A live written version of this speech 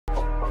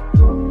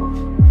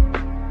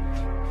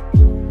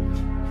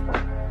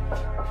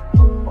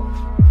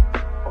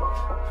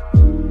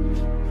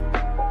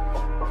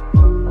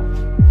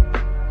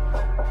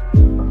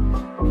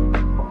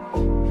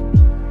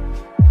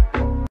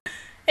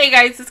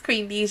guys, it's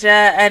Queendija,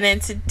 and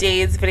in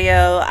today's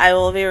video I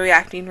will be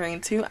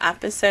reacting to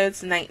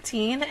episodes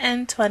 19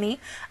 and 20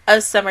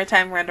 of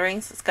Summertime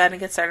Renderings. Let's go ahead and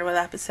get started with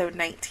episode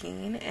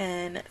 19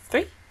 in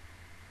 3,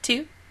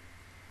 2,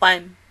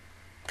 1,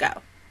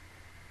 go.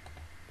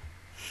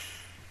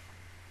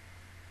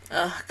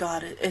 Oh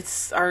god,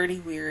 it's already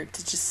weird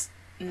to just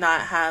not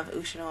have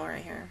Ushino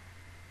right here.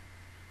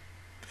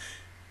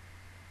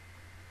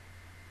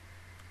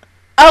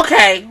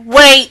 Okay,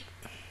 wait.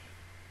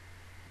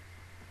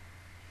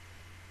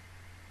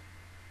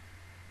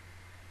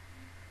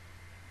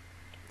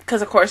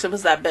 Because of course it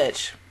was that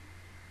bitch.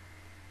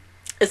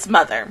 It's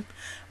mother.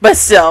 But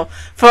still,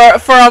 for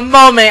a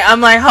moment, I'm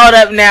like, hold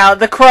up now.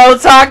 The crow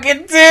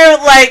talking to,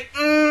 like,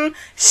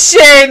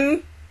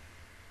 Shin.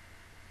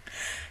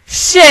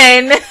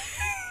 Shin.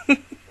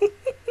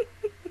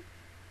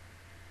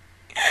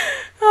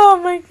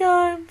 Oh my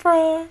god,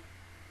 bruh.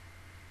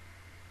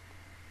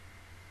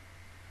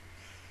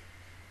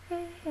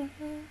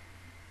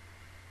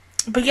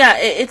 But yeah,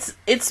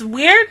 it's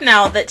weird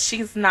now that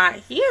she's not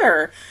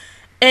here.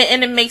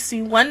 And it makes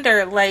me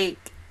wonder,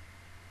 like,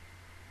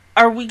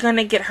 are we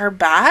gonna get her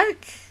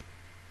back?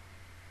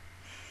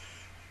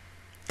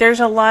 There's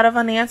a lot of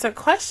unanswered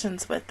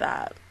questions with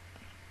that.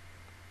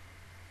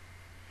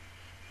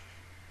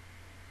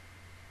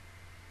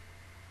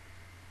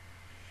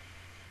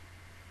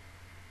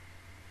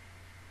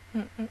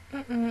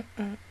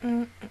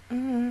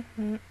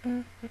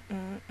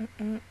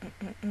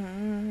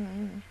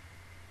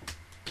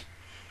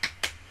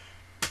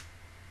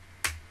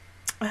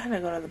 I had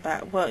to go to the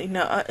bath. Well, you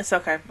know, it's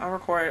okay. I'll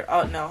record.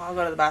 Oh, no. I'll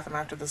go to the bathroom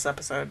after this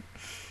episode.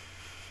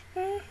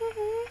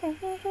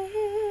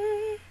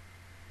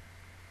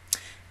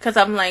 Because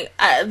I'm like,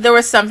 there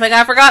was something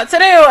I forgot to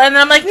do. And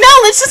then I'm like, no,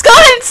 let's just go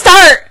ahead and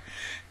start.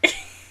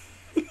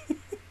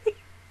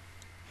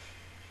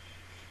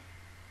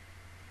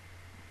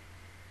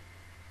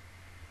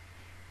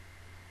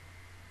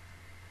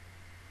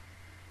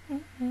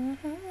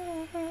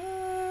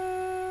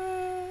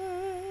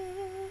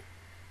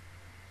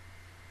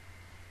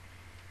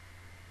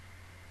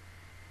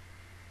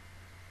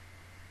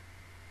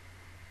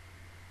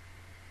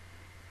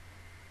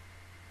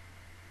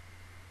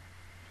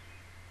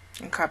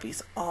 And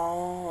copies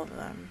all of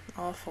them,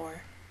 all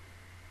 4.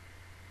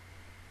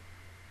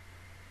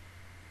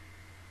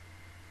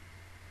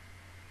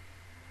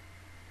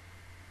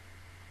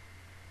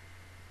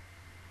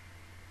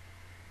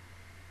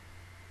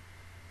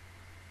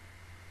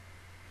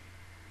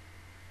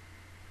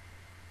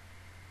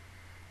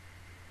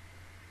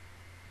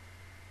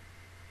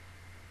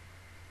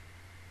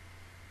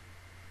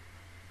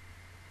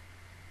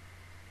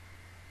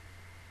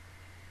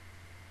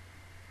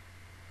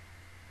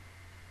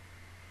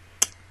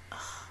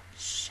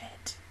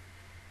 Shit.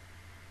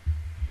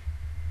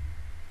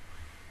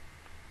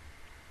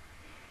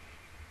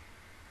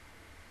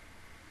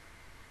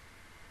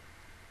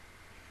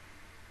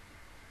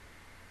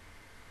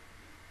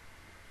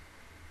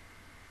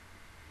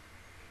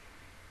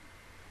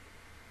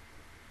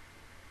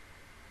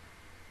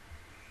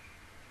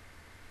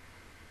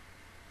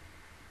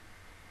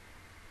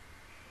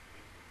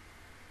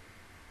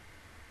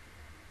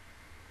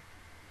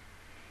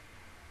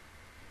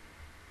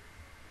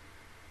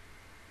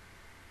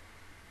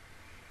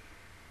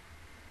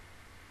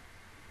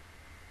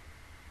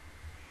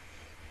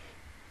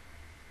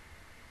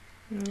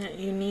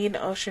 You need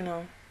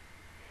Ushino.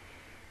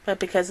 But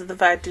because of the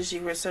fact that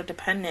you were so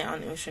dependent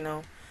on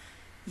Ushino,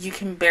 you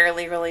can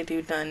barely really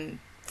do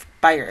none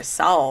by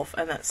yourself,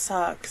 and that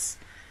sucks.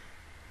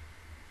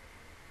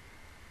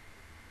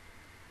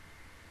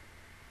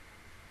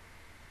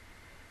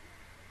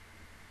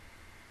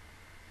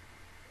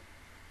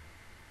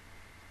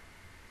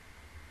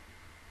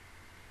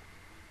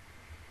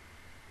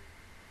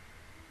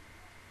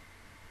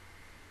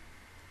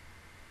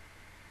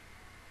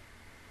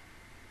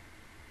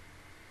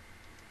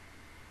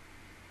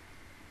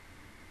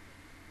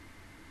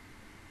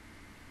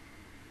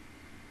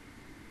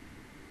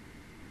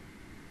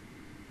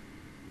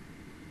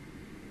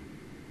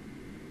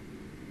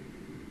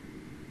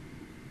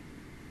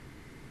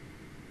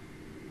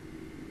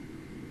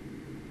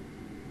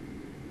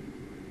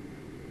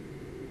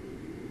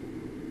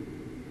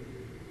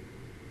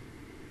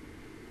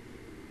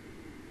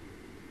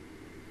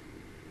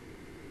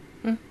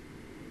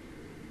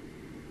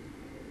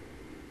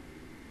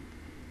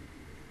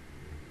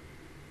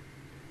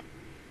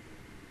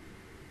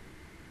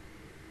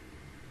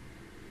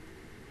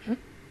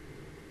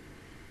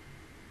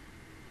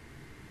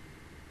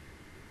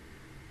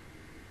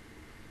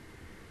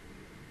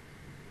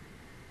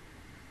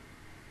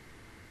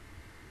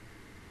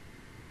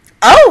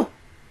 Oh!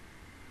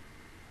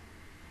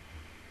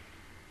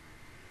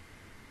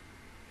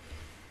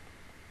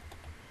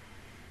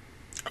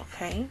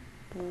 Okay.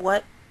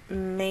 What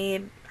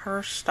made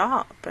her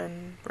stop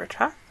and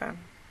retract them?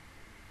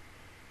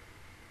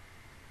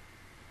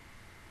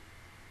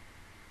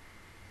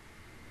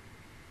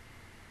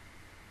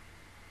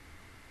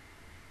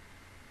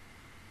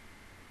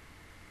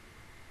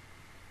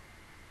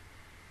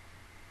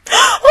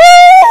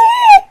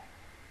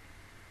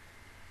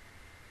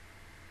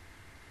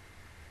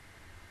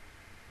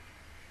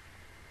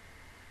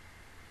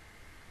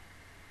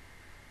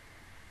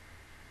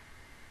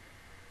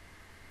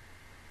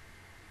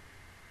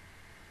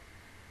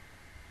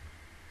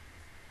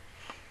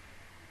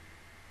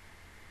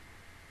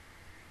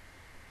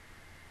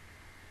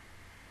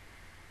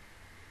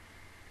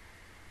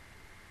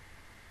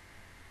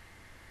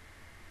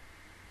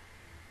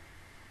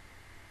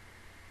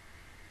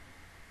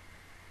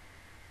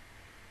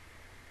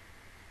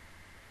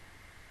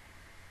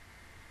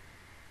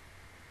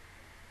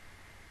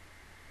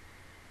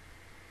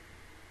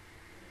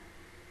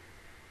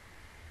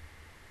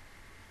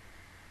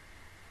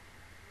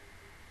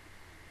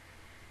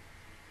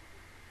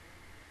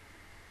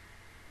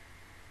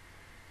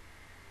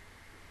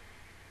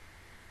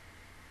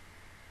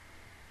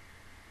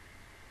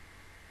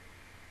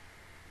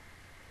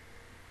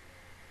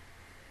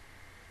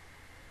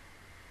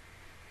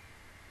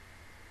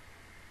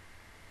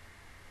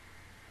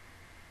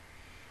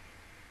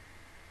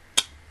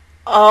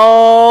 Oh,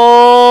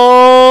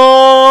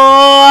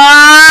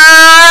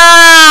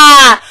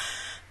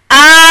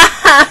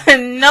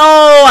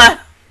 no.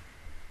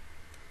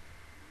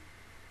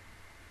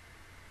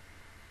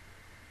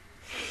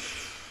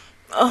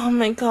 Oh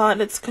my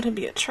god, it's gonna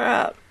be a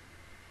trap.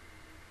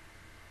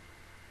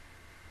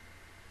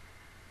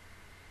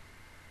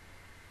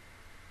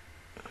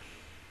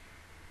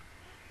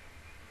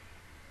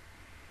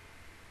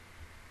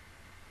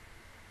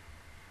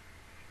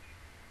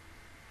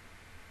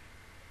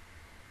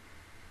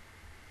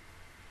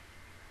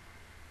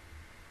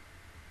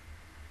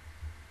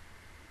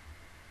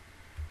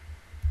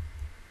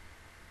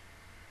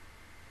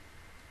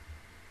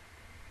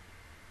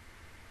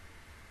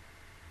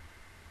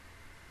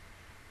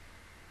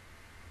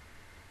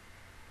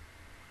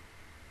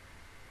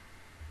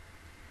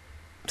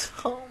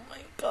 Oh my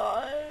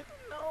god,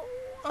 no.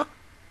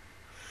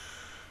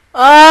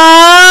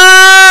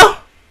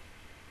 Oh!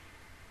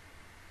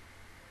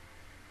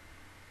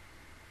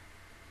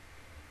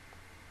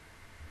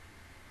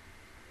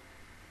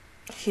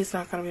 He's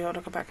not gonna be able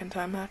to go back in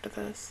time after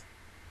this.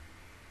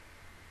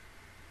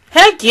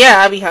 Heck yeah,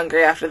 I'll be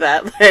hungry after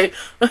that. Like,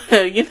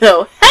 you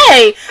know,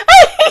 hey,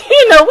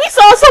 you know, we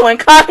saw someone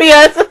copy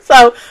us,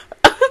 so...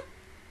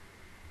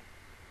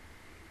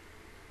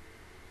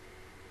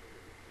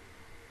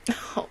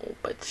 Oh,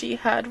 but she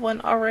had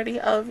one already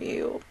of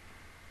you.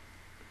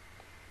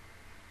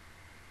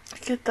 I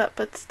get that,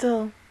 but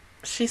still.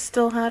 She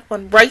still had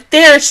one right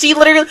there. She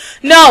literally...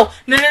 No.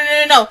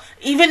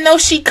 Even though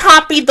she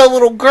copied the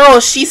little girl,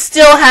 she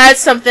still had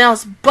something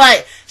else.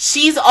 But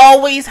she's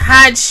always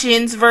had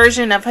Shin's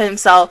version of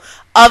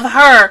himself, of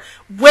her,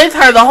 with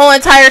her the whole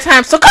entire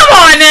time. So come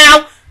on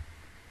now!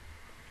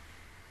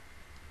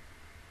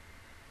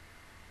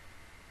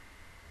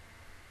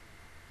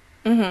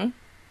 Mm-hmm.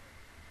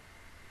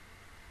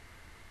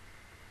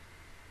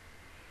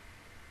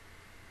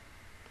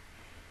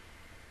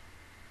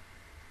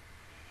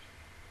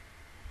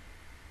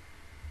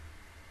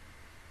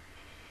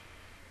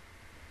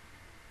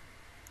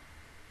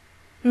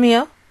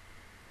 Mio?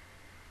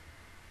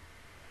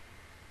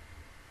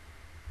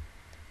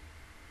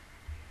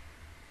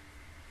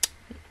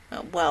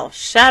 Well,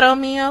 Shadow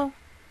Mio?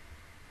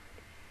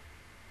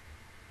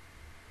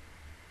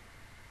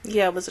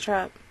 Yeah, it was a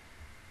trap.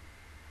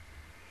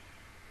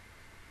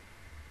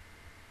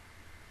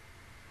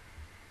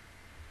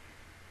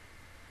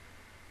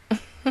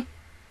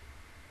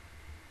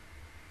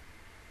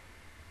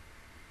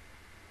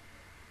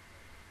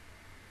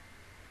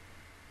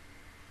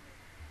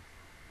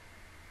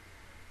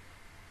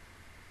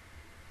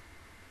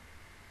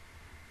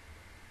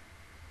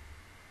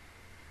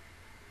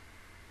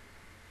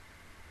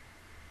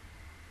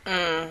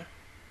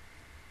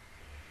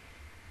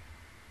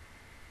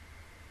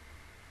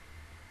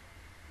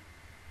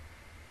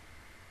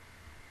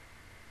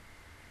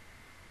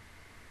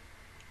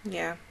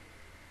 Yeah.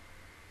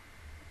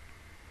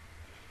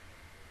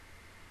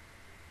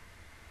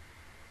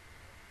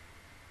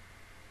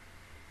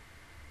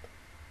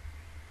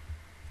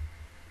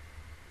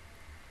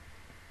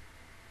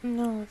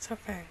 No, it's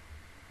okay.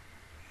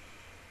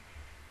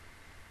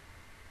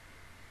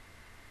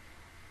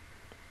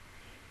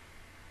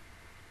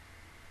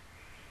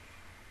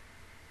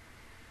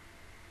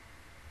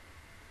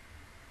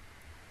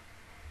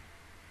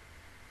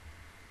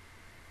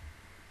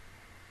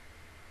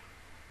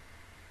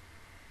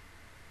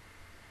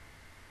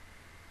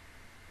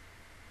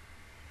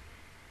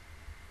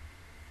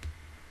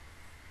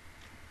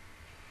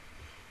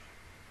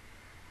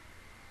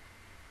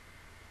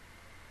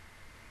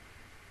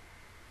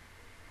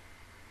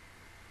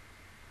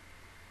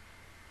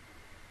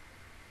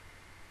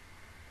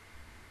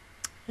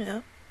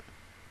 Yeah.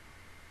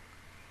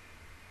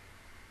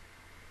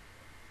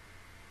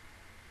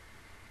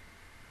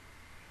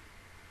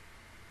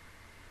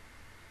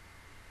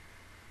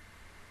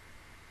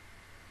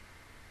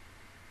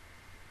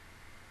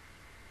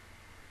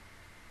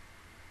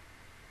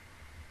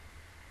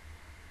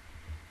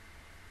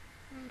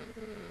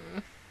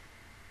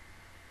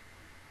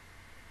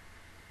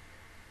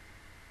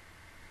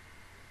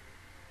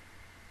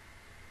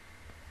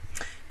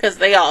 Because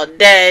they all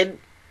dead.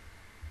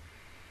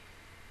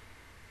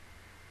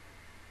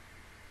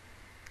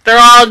 They're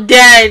all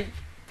dead.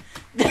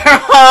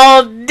 They're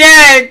all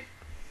dead.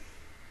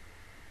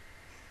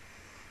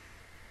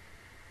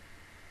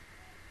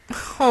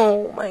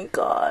 Oh my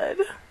god.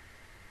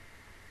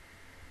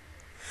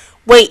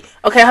 Wait.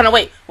 Okay, hold on.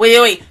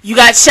 Wait. You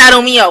got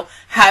Shadow Mio.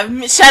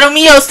 Have Shadow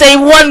Mio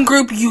save one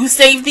group. You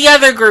save the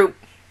other group.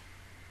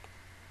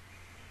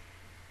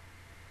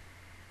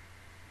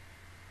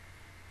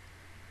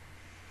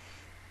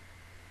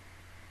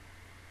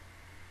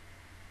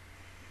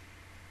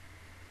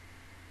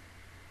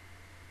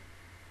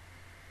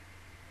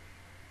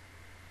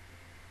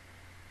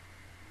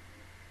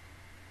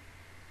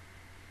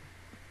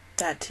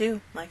 That too,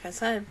 like I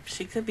said,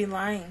 she could be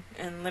lying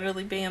and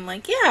literally being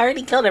like, yeah, I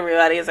already killed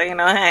everybody. It's like, you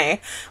know,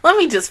 hey, let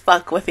me just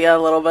fuck with you a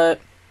little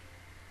bit.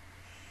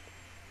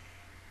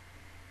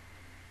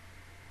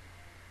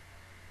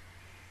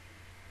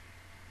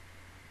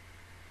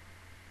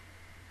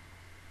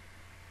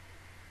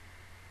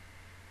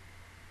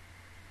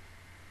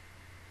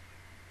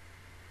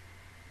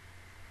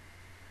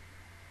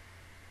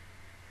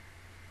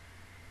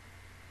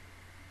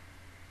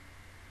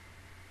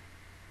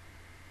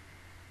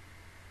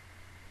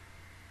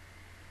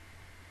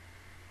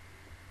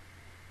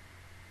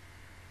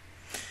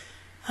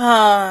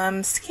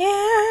 I'm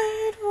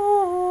scared.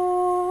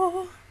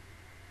 Ooh.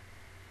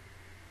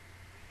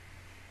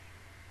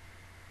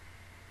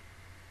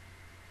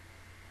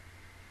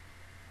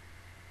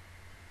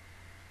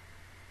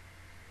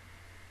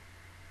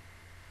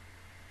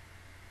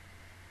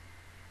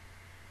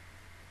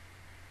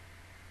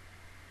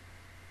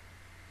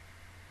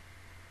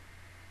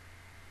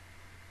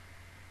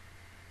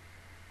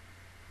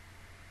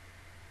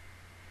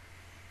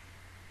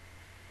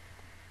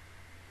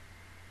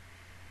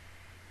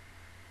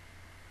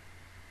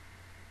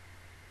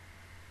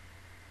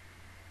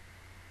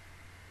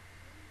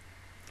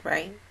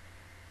 Right?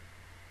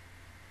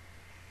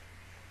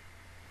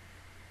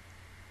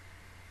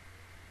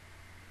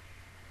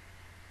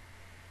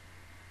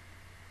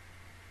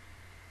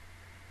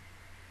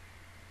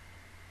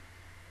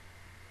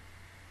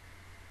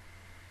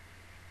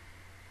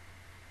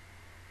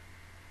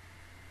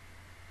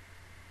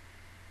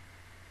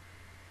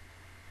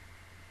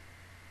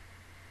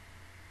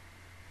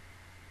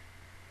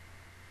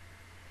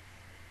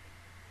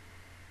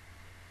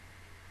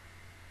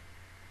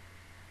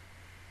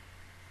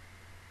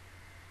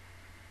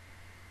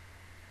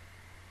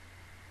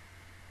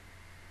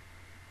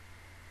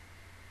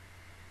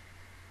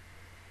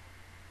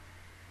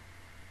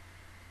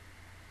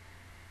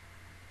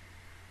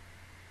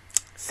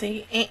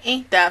 See,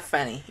 ain't that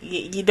funny?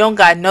 You don't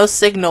got no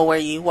signal where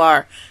you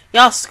are.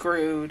 Y'all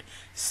screwed.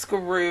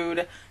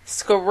 Screwed.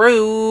 Screwed.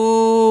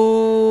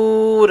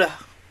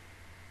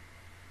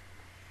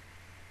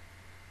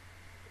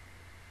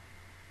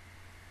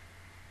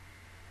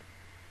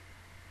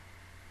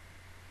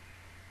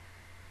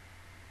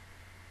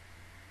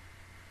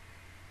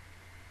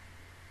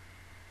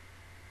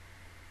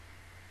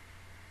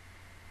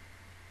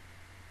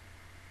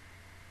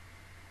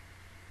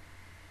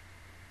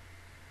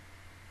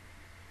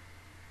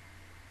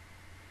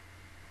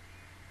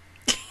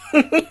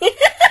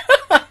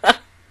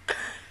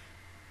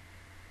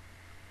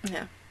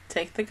 Yeah,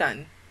 take the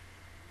gun.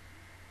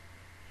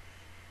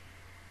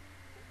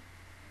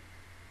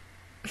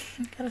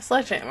 Got a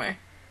sledgehammer.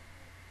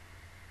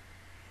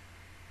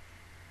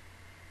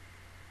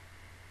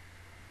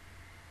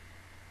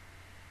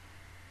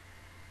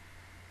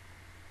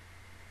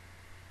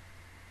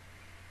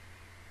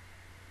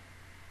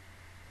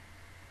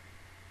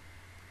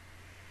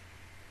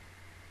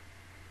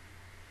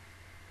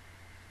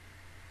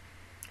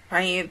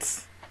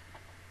 Right.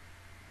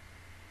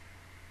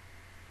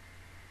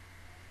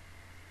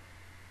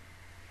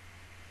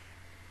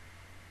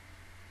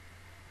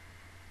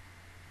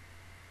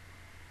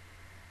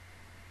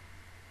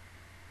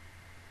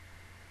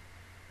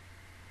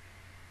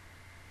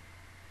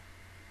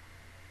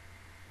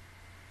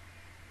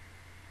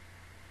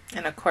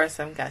 And of course,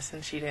 I'm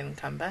guessing she didn't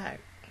come back.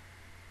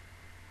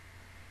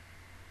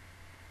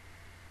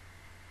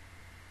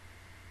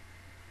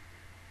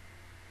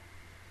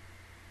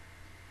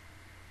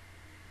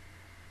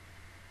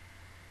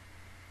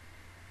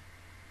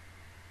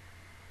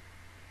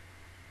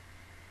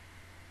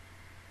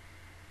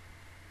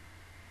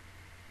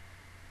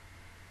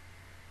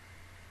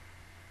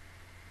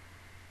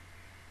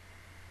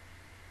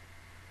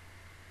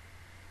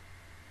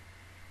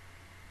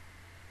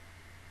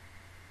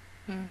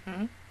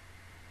 Mm-hmm.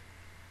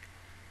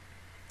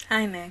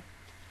 Hi, Nick.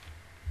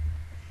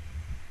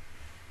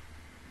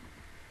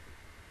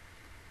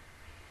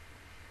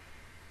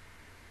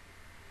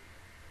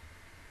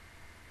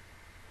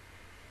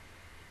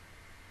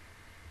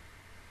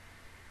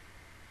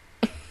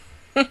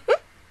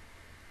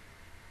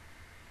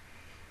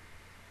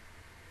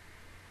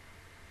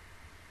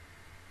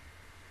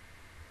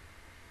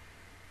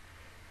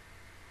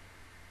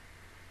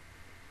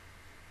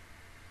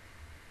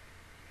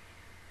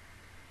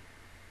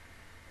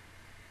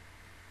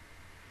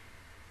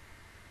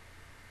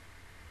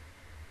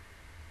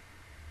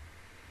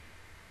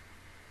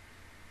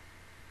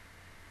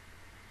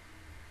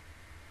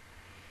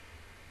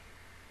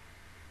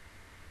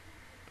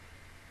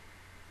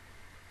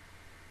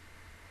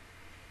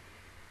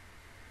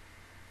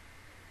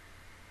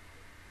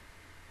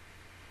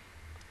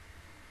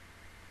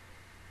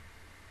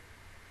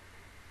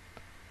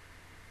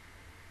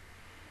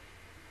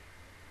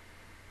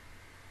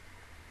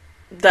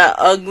 That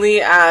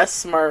ugly ass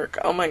smirk.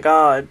 Oh my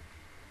god.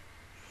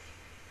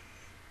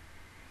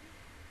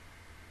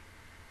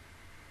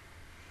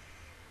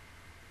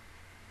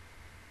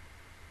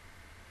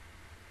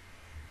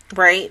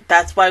 Right?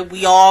 That's why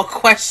we all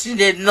questioned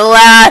it in the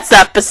last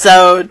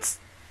episodes.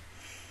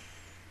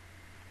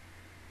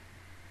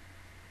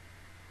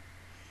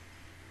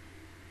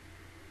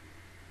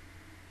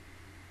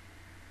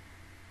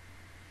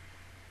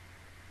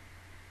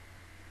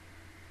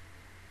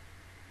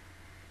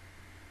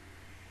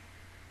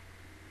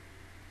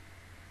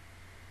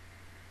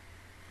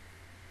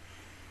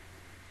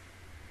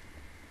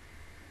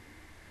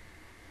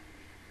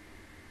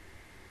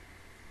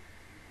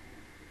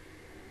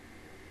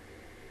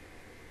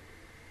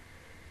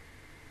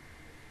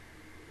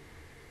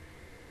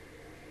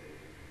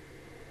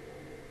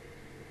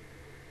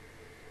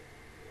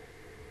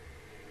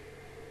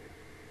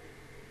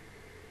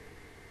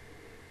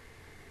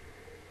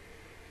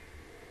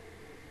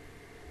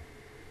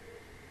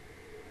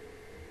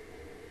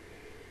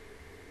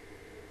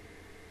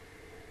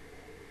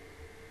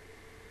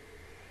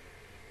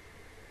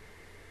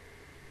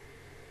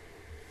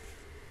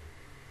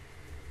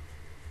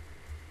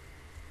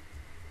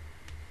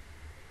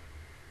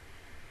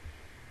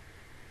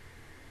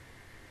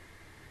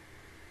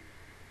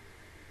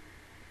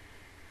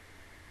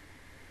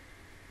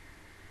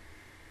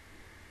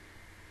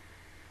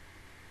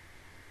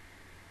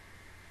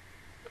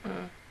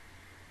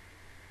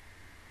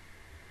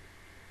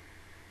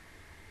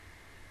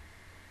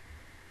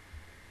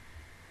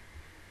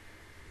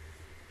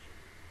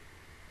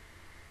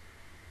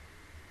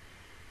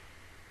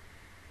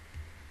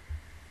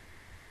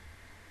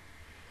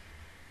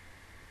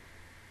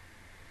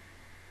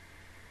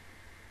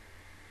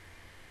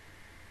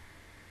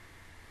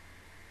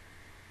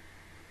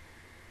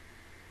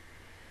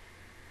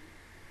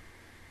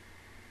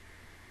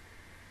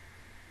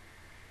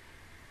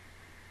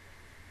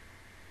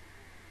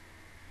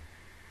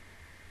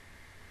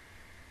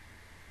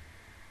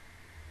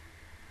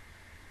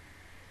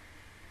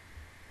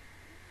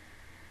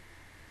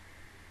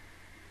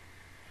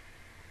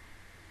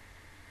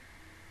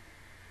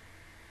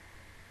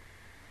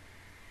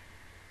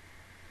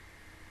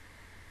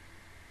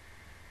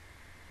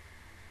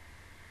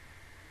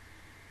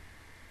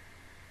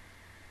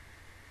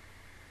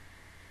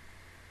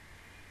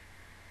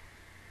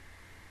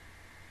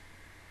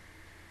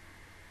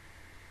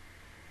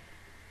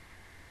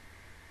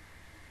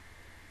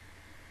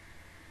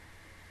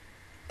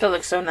 That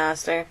looks so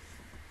nasty.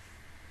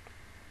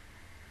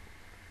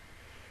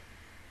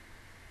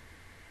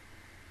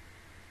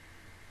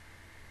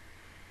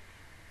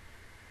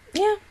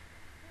 Yeah.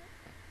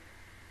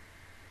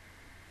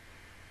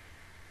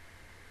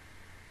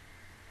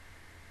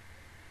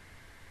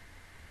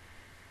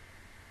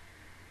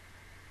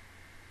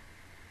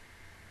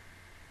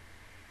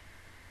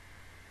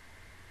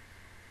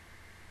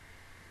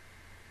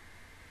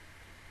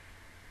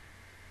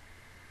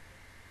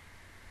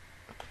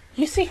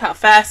 You see how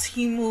fast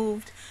he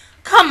moved?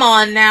 Come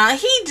on now.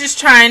 He just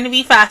trying to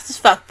be fast as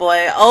fuck,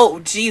 boy.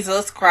 Oh,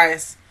 Jesus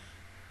Christ.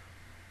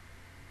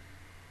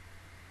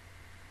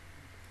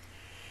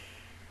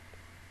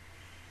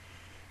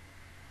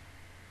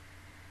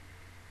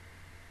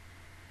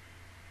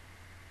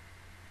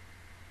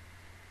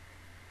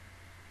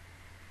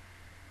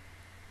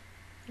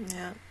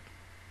 Yeah.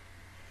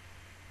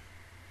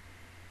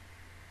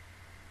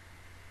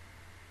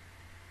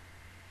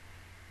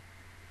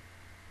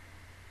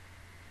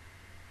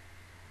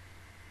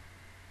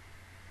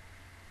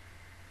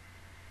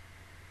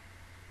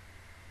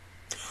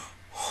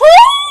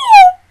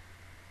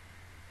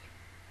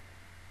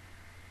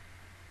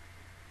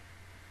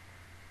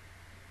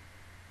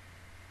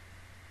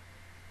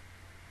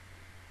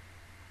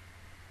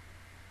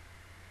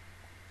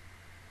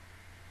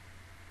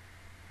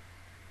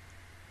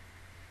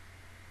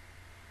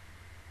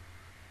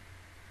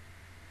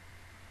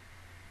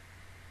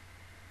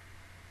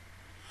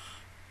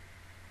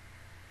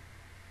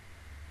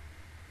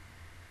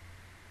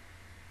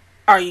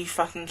 Are you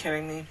fucking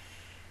kidding me?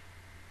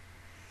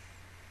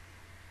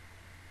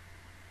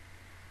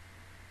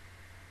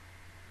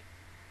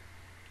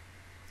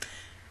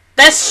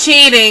 That's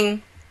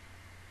cheating.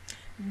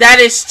 That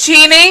is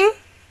cheating.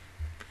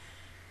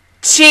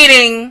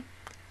 Cheating.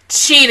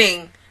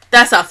 Cheating.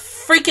 That's a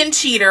freaking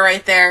cheater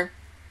right there.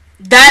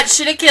 That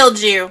should have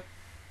killed you.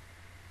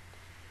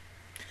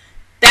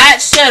 That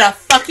should have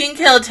fucking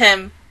killed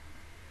him.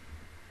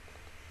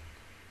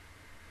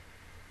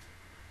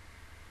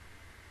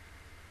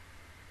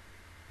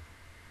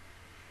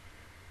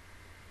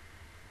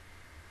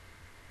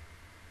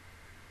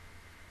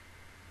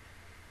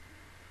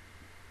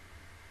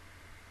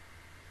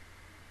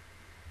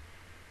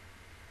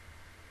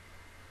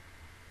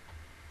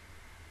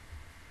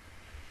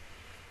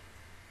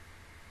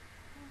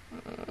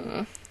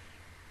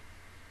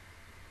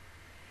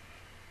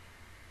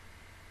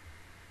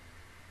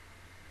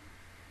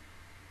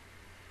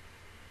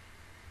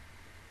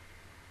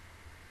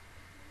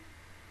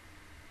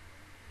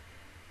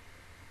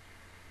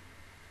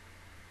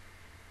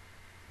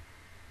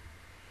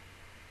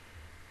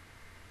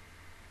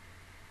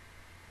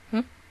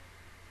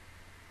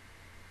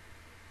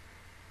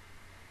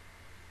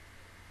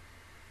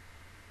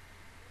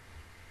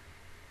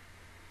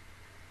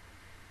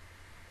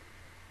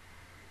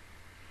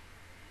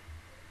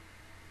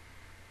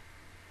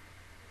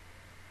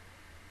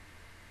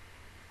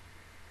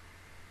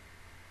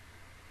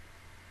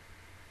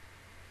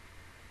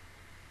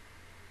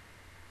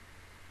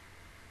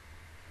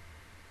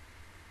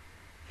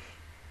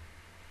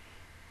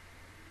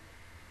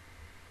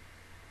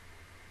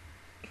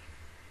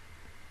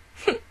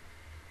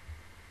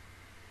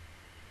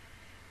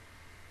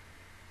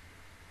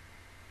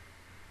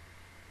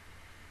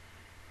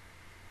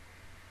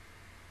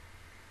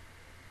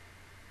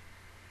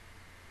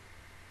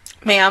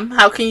 Ma'am,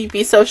 how can you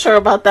be so sure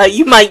about that?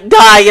 You might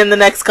die in the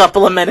next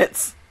couple of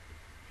minutes.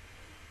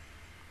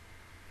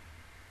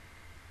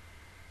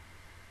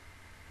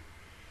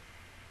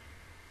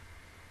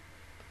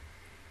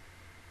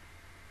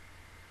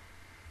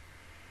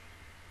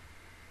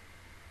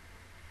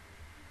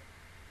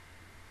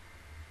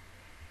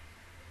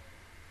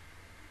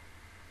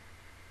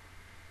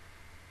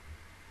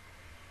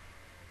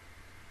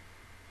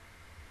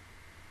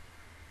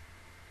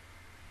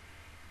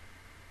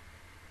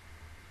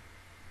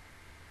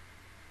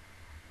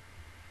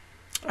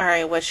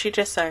 Alright, what'd she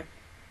just say?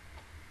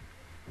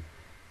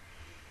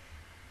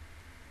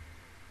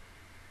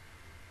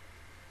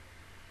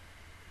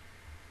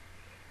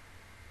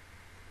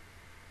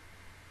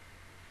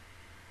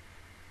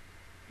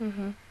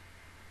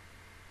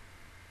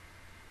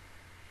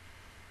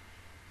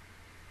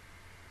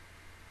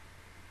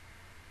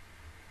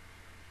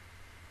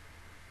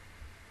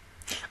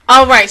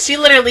 Alright, she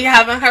literally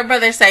having her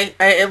brother say,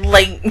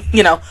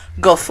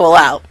 go full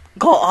out.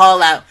 Go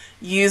all out.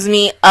 Use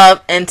me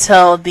up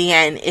until the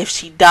end. If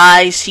she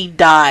dies, she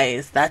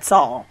dies. That's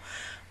all.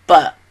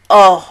 But,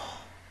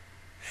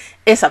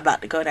 it's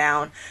about to go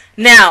down.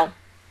 Now,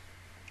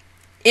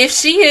 if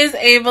she is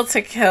able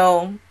to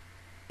kill,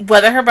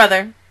 whether her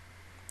brother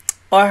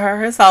or her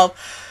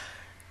herself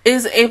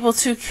is able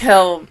to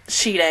kill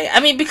Shide. I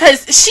mean,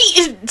 because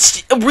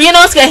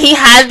Ryunosuke, he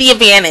had the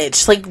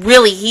advantage. Like,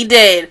 really, he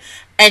did.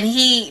 And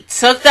he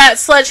took that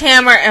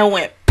sledgehammer and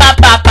went pop,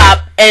 pop, pop.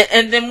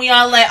 And then we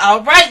all like,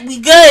 alright, we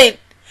good.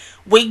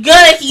 We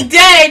good. He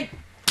dead.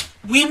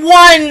 We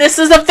won. This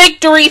is a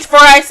victory for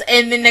us.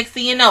 And the next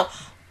thing you know,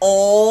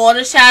 all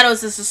the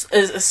shadows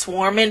is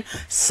swarming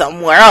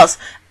somewhere else.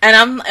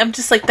 And I'm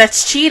just like,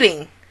 that's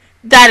cheating.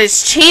 That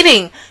is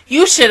cheating.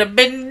 You should have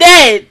been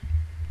dead.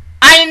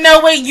 I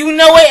know it. You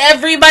know it.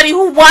 Everybody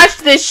who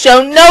watched this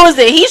show knows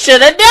it. He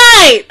should have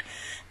died.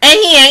 And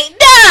he ain't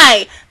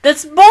died.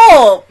 That's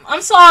bull.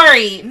 I'm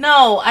sorry.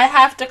 No, I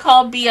have to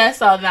call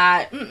BS on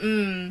that.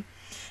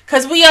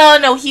 Because we all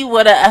know he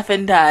would have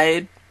effing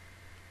died.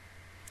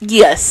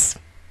 Yes.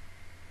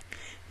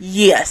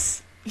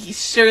 Yes. He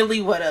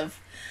surely would have.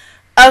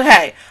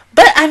 Okay.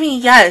 But, I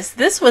mean, yes,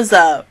 this was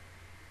an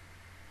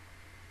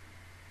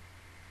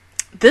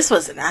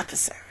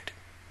episode.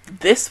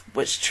 This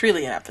was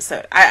truly an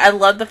episode. I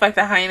love the fact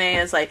that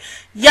Heine is like,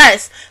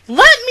 yes,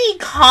 let me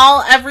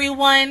call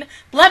everyone,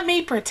 let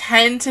me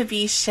pretend to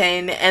be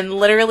Shin, and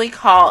literally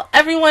call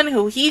everyone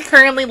who he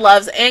currently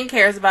loves and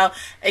cares about,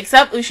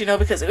 except Ushino,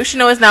 because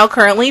Ushino is now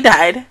currently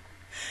died,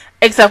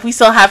 except we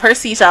still have her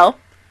seashell,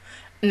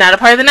 not a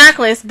part of the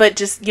necklace, but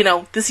just, you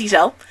know, the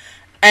seashell,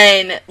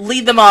 and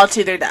lead them all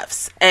to their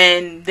deaths.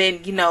 And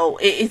then, you know,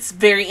 it's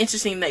very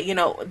interesting that, you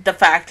know, the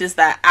fact is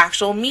that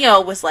actual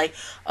Mio was like,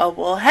 oh,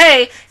 well,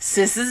 hey,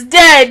 sis is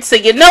dead, so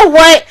you know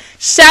what?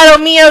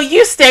 Shadow Mio,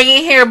 you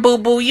staying here,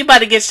 boo-boo. You about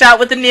to get shot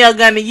with a nail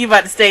gun and you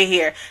about to stay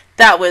here.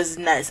 That was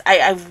nice.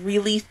 I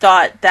really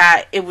thought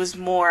that it was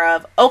more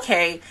of,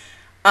 okay,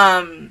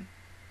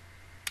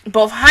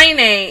 both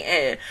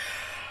Heine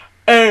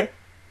and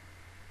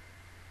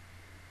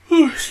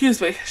excuse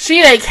me,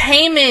 she like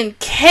came and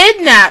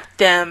kidnapped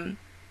them,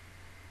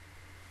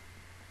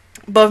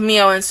 both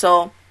Mio and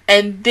Soul,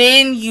 and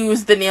then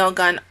used the nail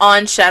gun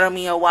on Shadow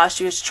Mio while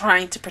she was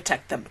trying to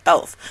protect them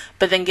both.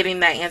 But then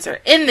getting that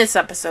answer in this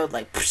episode,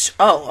 like,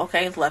 oh,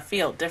 okay, left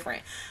field,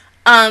 different.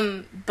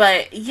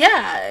 But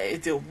yeah,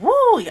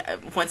 woo, yeah,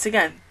 once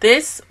again,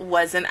 this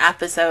was an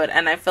episode,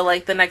 and I feel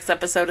like the next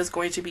episode is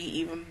going to be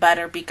even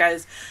better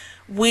because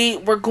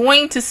we're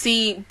going to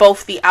see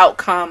both the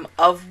outcome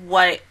of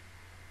what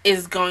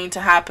is going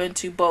to happen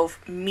to both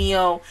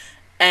Mio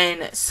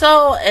and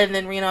So, and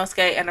then Ryunosuke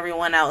and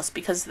everyone else,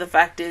 because the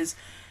fact is,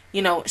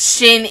 you know,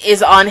 Shin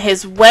is on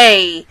his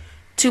way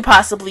to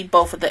possibly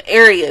both of the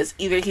areas.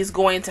 Either he's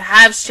going to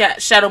have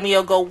Shadow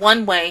Mio go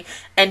one way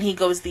and he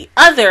goes the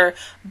other,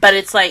 but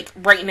it's like,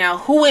 right now,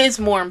 who is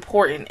more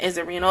important? Is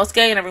it Ryunosuke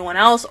and everyone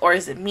else, or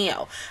is it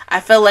Mio? I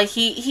feel like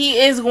he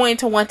is going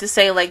to want to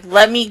say, like,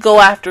 let me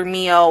go after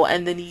Mio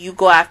and then you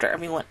go after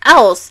everyone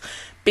else.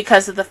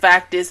 Because of the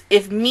fact is,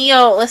 if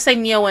Mio, let's say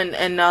Mio and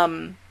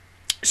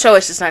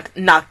Shoichi is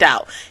knocked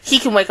out, he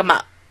can wake him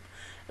up.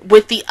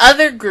 With the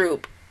other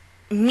group,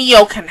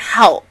 Mio can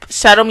help.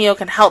 Shadow Mio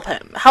can help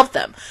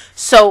them.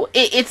 So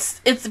it's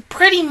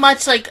pretty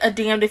much like a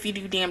damned if you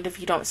do, damned if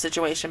you don't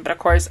situation. But of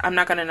course, I'm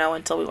not gonna know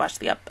until we watch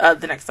the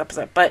next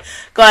episode. But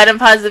go ahead and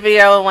pause the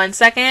video in 1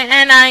 second,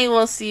 and I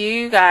will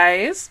see you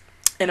guys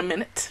in a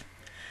minute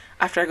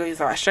after I go use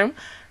the restroom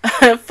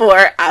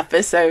for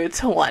episode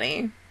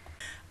 20.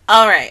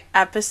 Alright,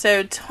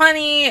 episode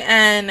 20,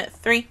 and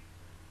 3,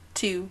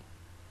 2,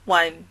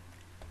 1,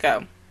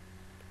 go.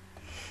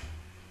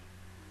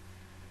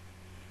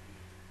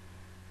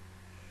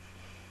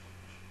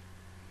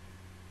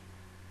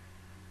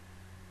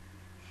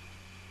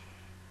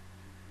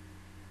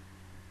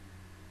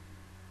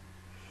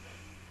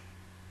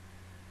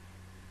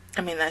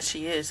 I mean, that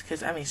she is,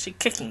 because, I mean, she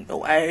kicking the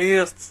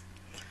ass.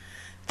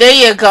 There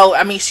you go.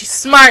 I mean, she's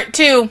smart,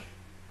 too.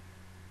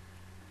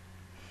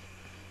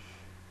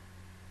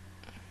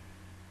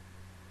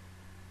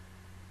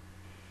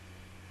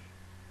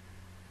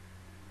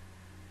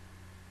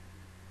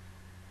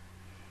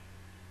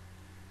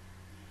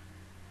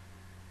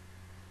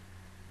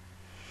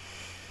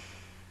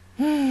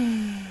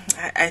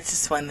 I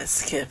just want to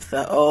skip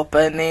the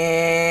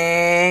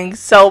opening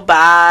so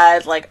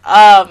bad. Like,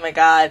 oh my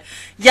god.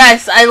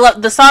 Yes, I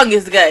love the song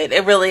is good.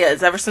 It really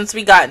is. Ever since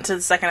we got into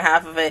the second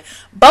half of it,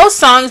 both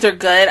songs are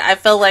good. I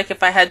feel like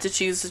if I had to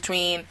choose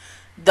between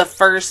the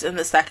first and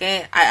the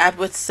second, I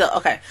would still,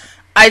 okay,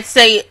 I'd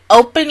say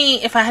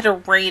opening, if I had to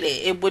rate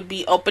it, it would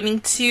be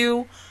opening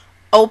 2,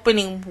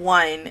 opening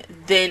 1,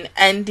 then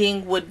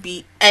ending would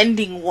be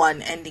ending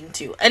 1, ending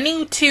 2.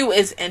 Ending 2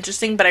 is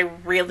interesting, but I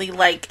really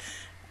like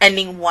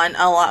ending 1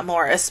 a lot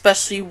more,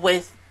 especially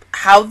with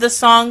how the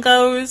song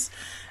goes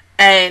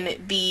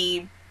and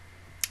the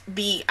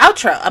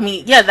outro. I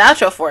mean, yeah, the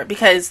outro for it,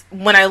 because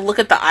when I look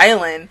at the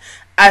island,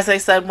 as I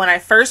said, when I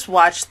first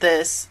watched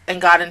this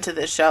and got into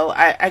this show,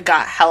 I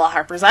got hella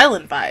Harper's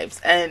Island vibes,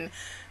 and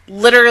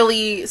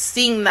literally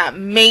seeing that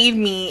made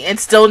me, and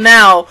still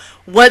now,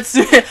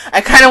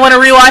 I kind of want to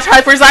rewatch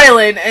Harper's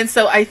Island. And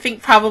so I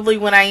think probably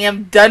when I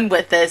am done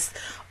with this,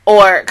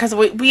 or because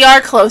we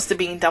are close to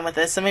being done with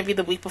this, so maybe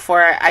the week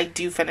before I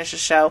do finish the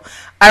show,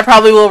 I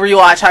probably will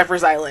rewatch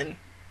Harper's Island.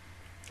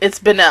 It's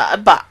been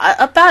about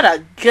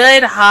a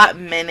good hot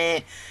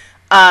minute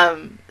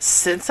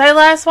since I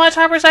last watched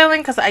Harper's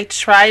Island, because I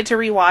tried to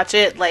rewatch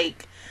it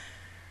like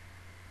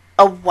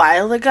a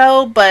while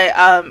ago, but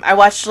I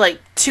watched like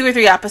 2 or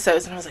 3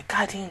 episodes and I was like,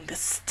 God dang, this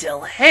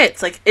still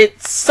hits. Like,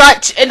 it's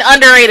such an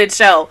underrated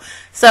show.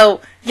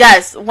 So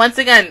yes, once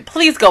again,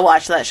 please go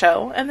watch that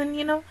show, and then,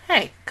 you know,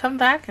 hey, come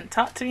back and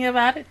talk to me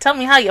about it. Tell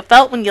me how you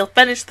felt when you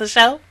finished the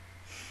show.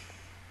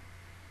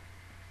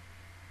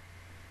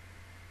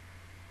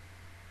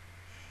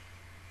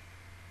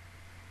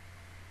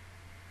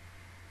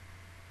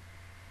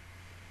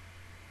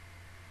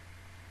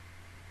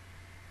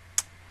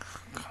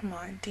 Come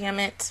on, damn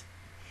it.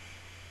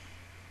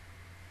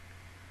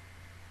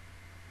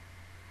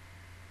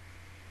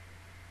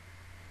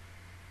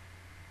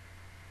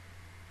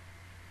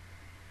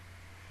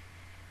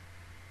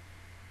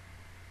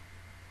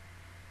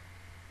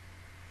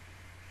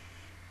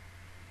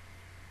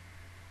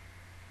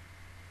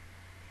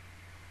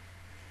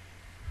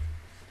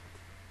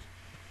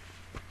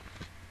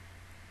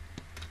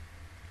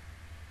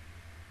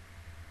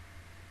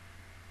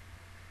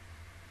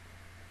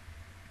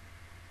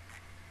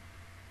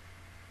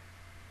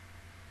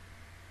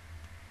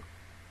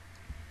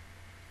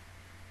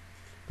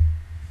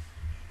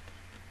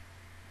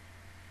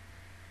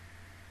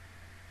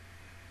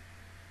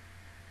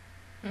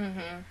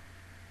 Mm-hmm.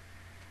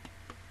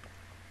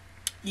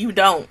 You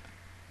don't.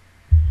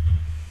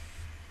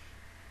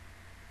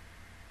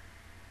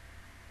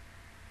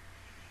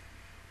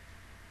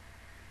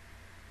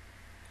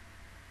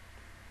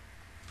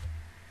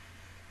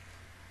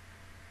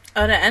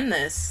 Oh, to end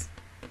this.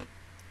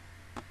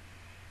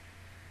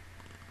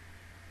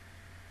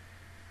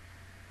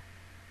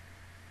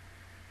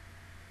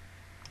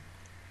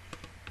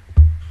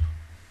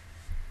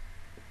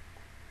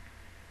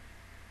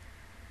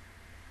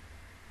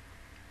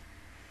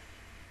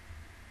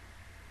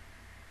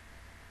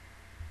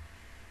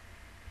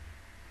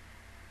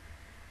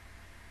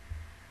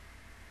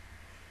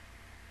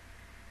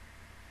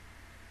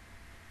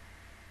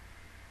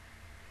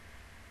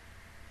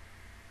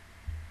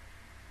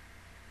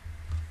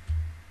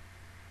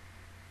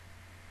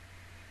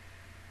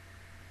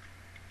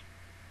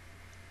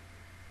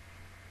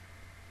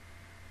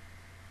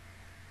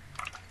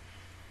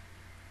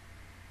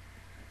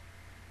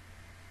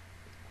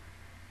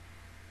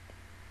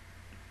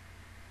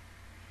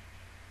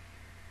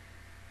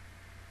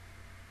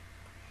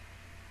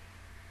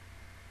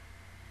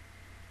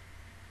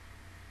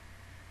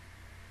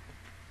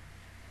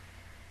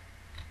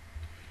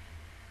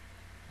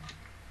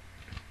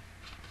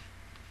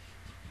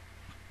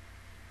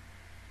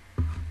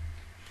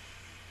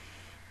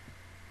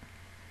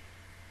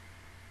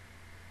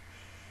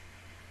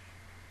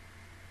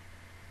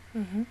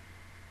 Mm-hmm.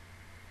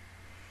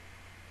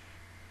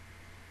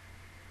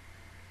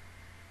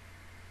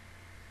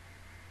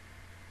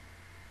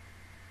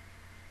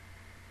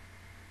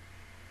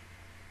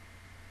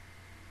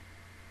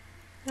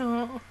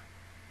 Oh,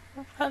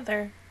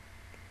 brother.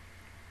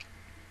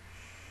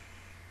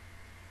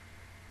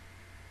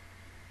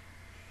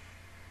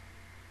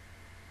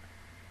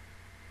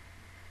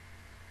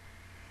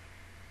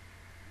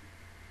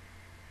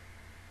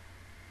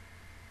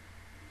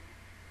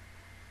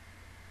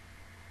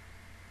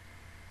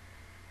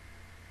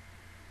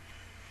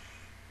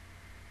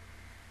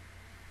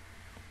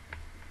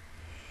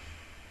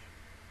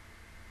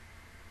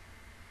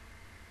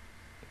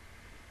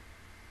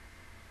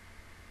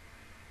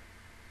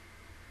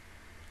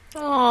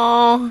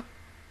 Oh.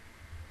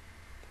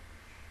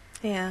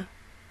 Yeah.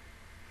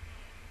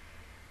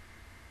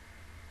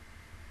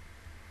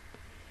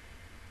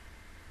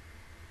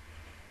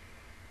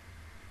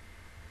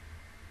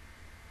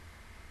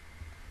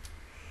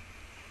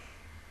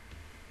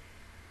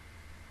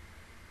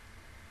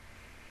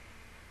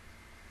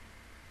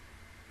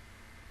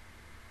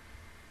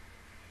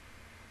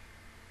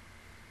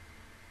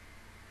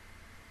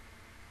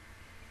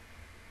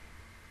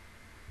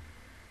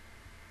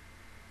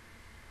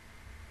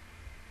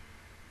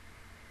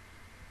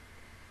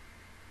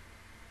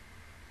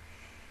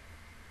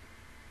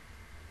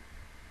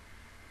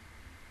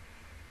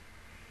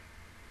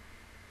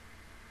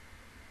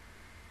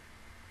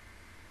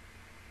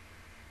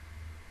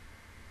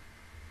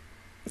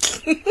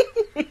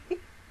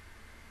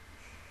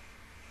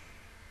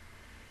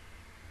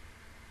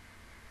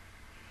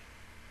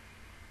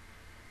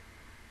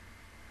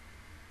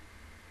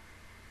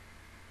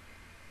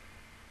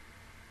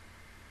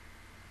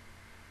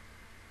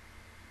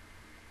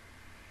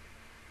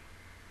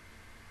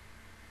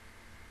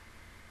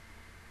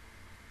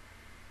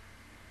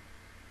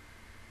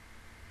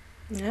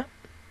 Yep.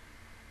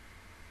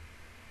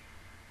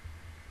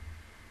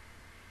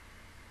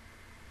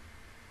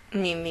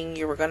 Meaning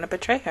you were going to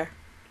betray her.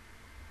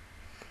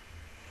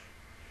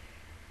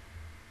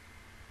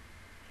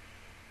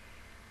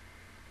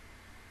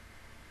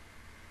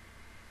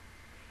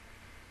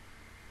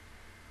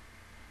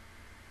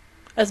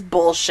 That's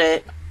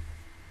bullshit.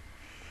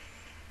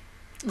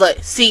 Look,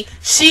 see,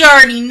 she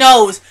already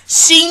knows.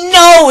 She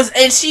knows,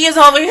 and she is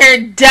over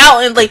here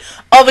doubting, like,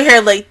 over here,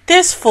 like,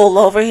 this fool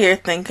over here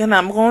thinking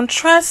I'm gonna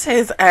trust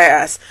his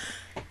ass.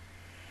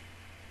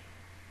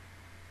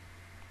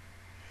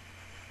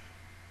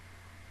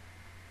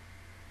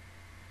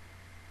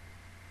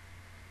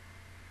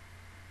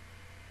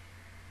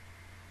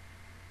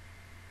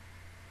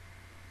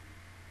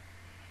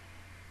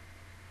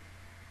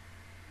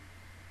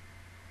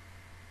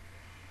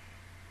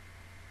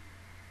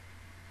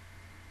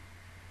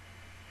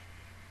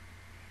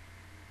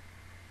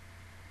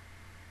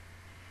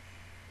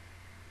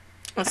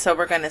 So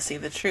we're going to see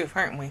the truth,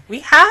 aren't we? We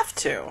have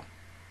to.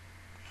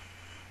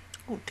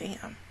 Oh,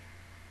 damn.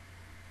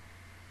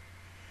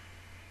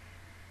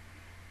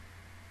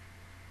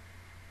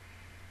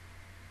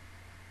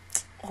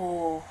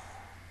 Oh.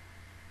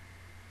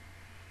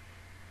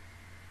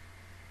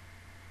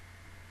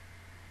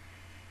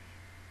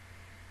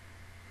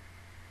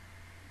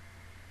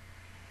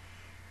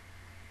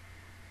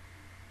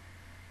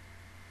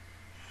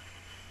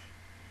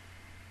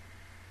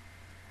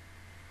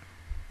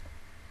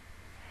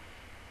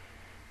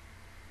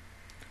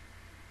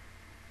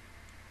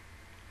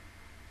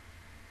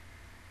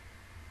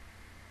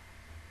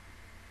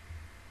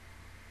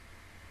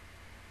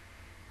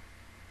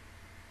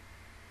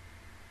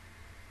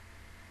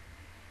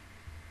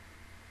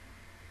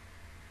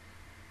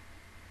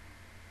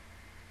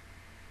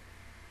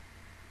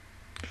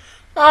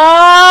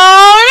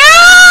 Oh,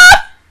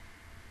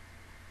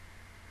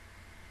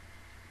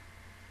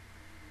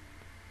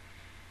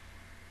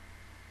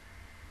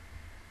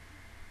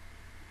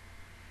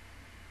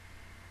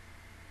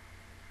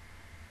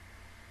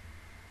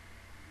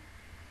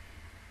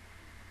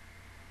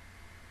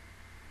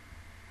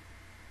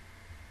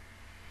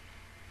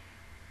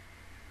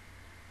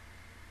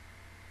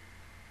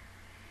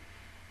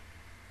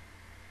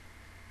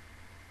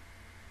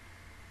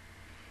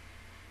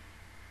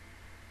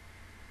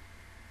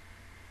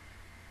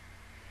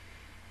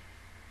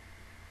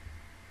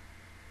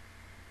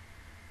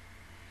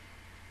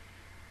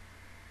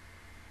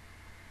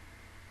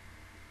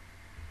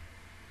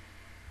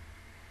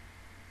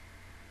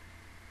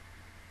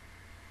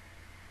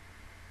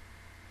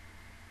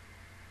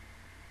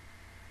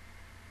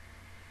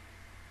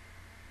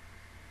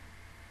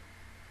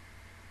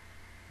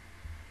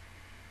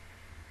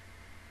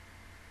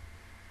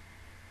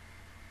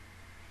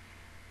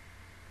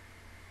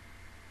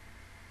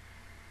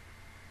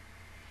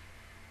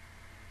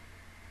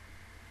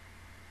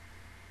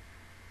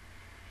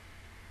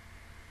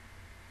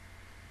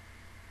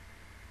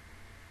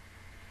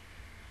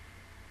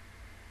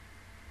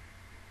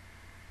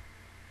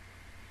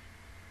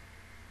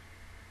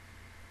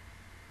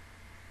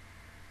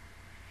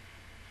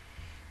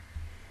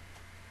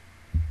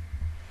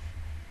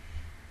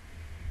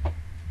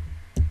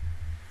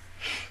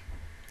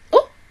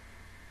 no!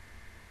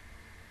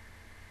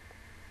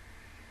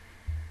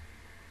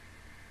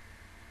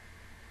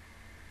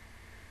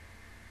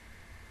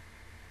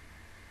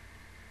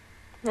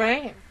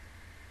 Right.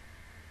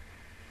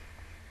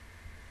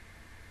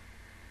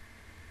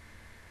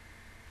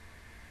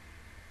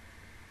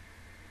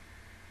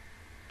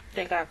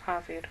 They got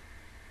coffeeed.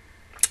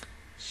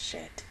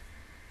 Shit.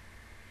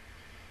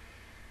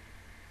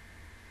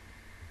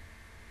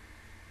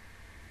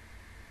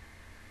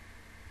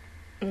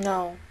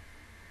 No.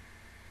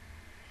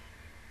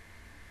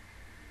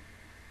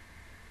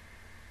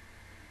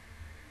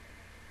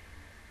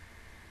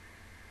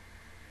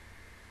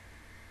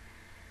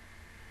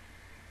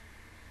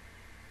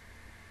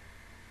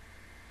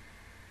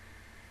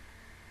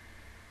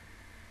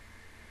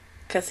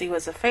 Because he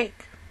was a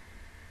fake.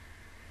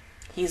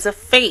 He's a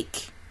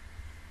fake.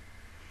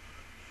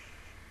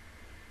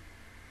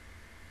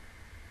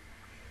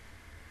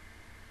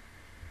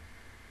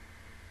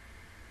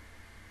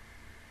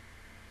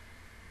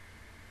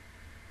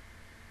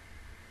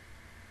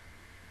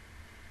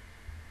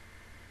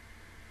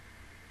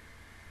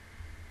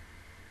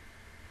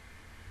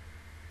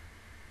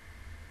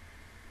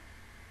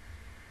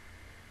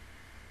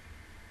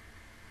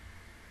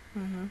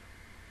 Mm-hmm.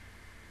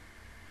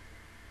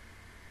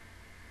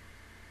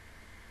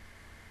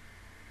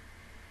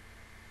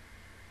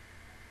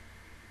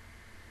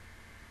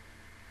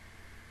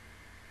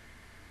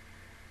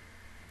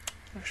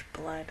 There's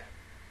blood.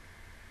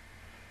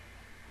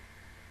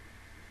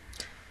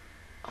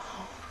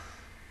 Oh.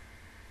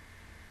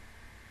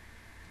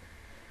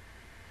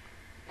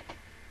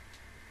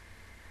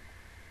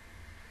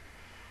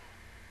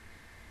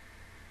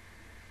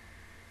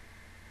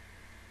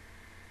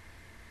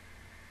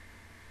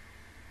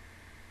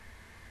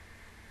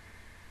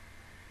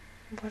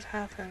 What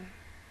happened?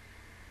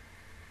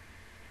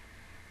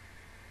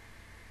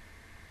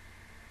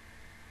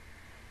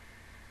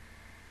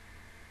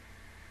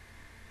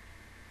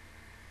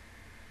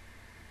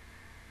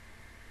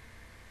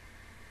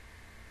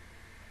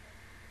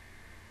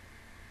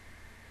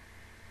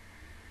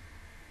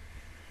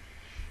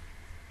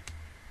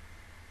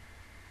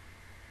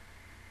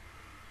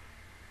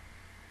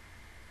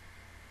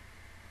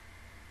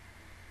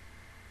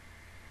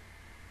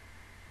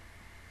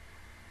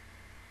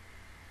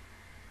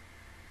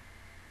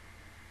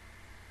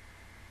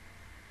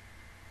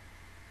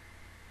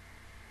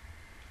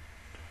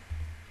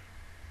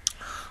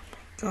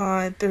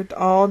 God, they're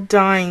all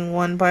dying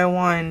one by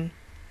one.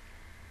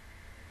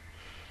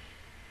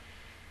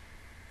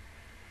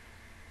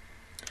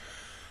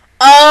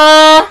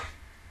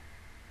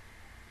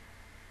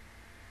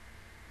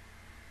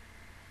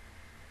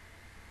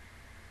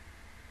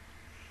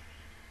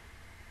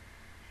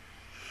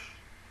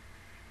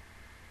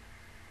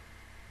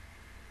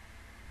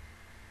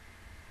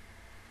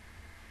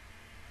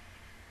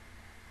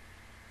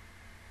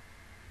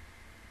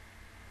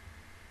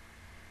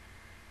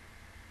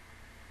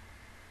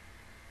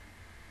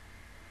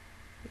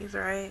 He's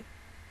right.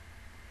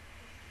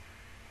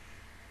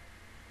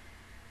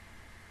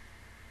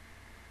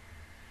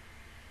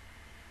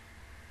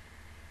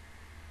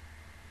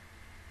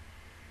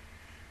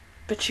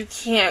 But you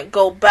can't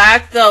go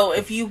back, though.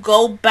 If you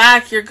go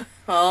back, you're...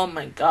 Oh,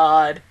 my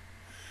God.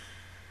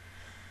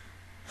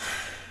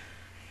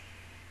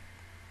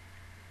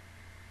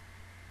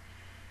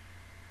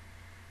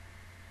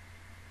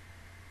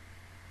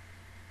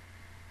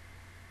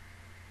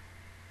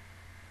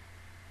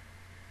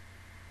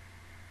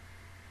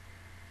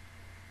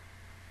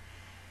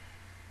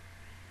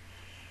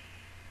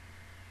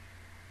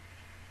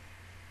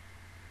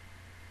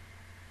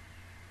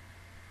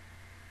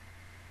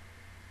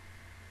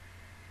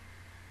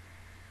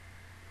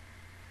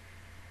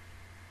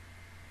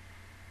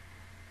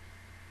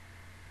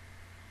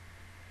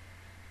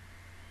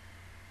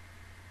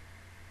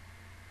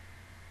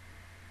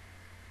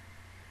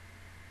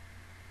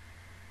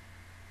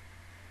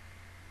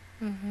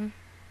 Mm-hmm.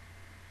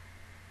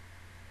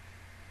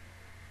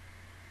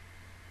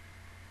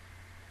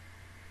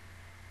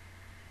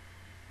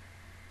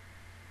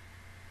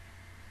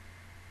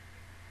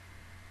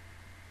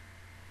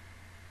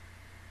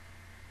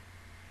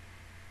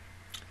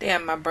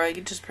 Damn, my bro,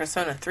 you just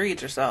Persona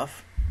 3'd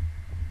yourself.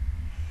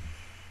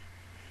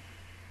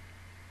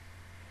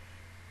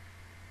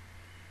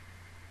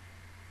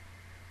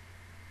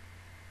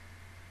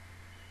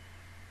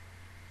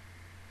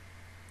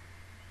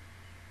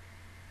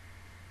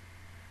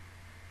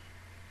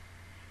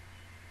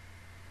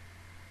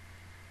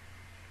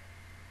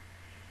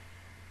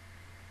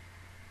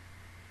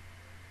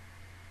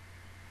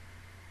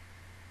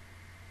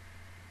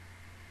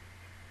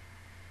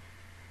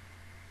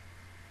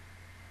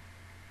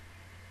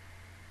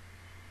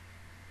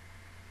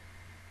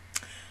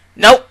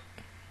 Nope.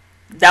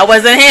 That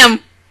wasn't him.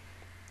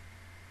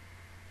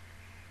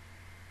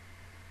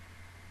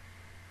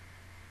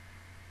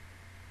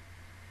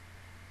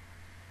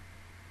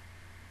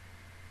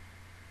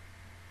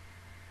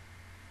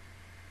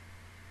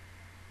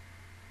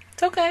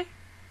 It's okay.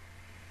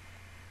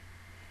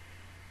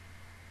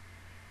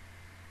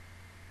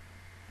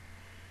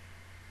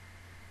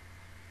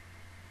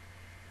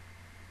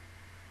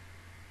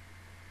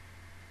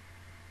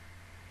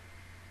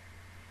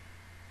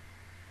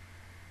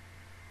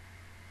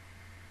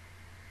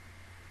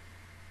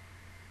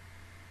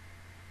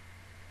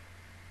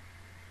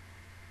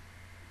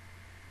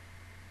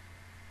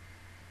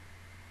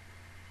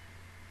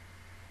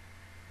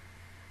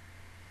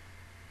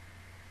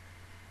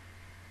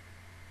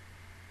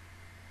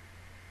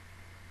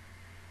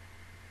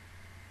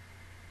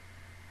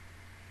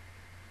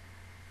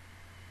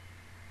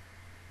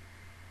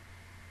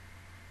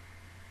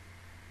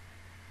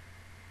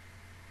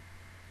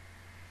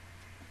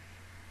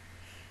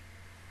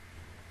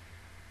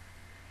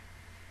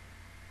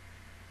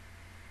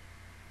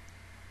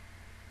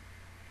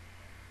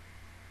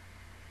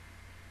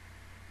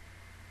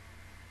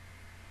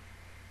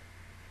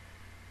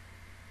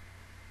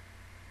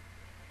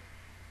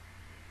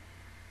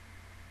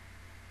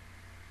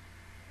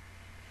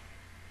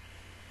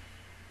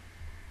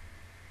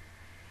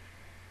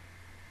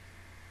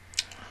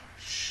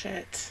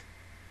 Shit.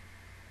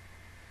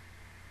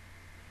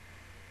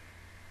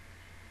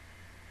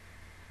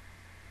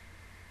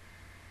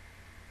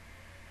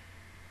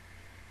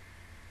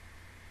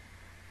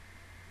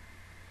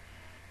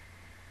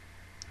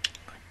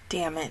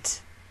 Damn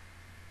it.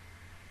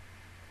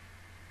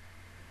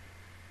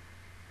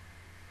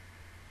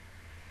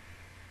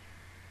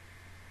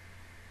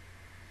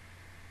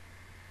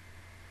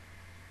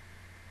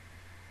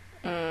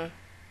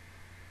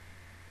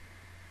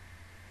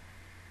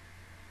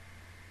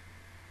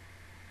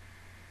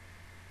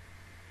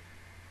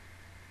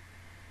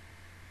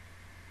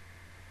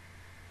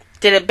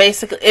 Did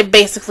it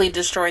basically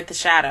destroyed the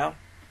shadow.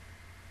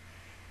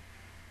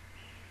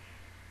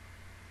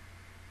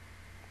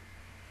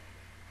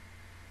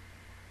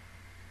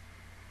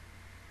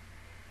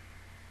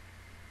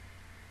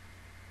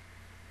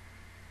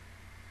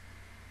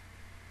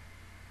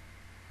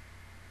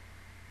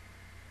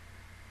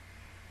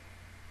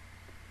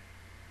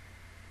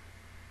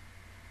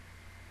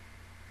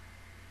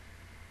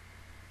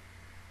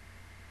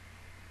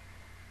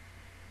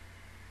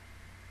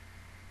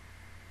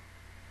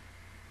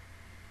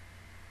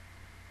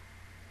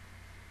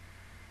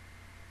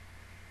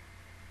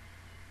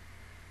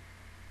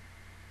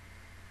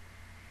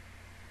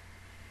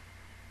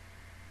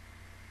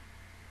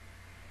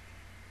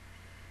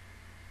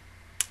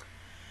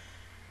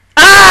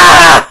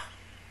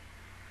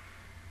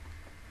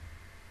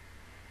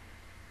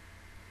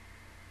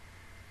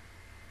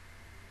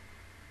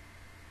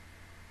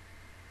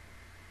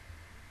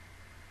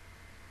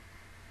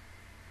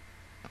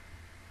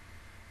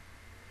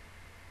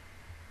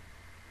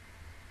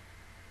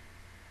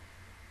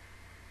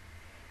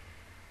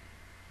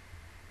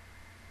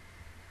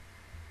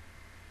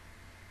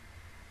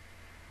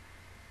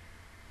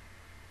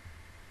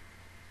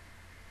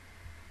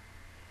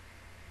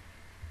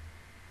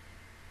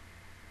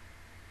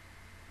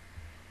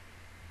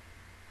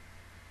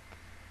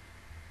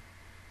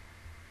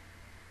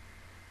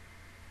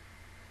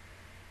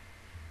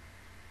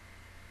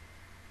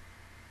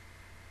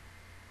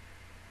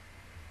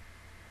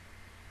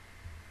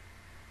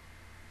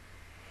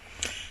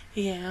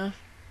 Yeah.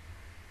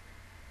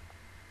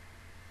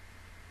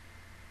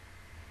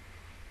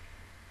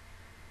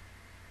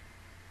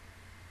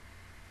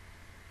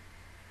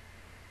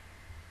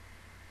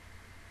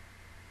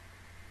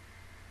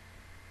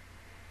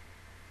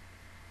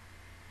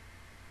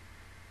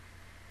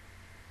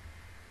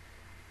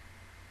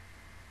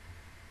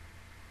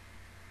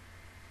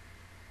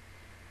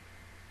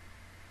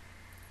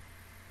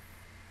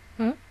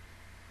 Hmm?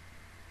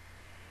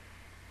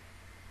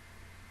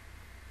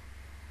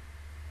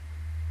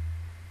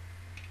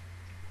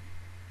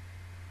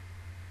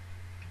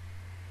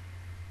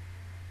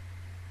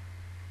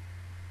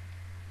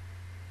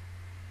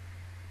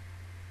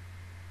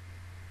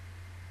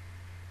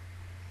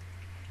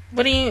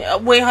 What do you,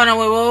 wait, hold on,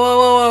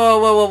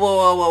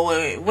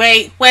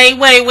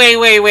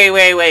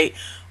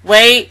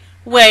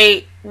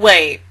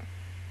 wait.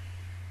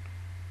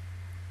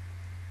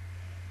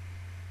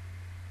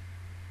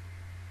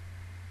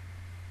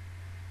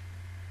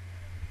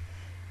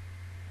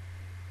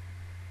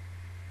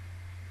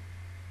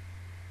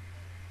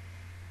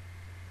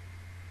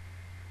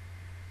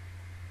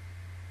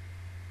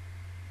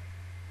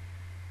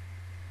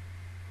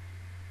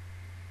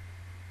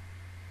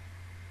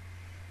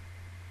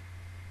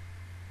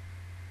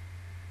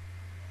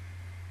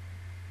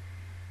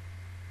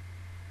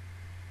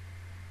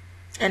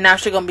 And now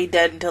she's gonna be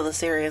dead until the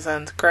series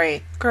ends.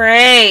 Great.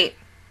 Great.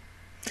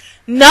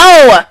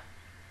 No!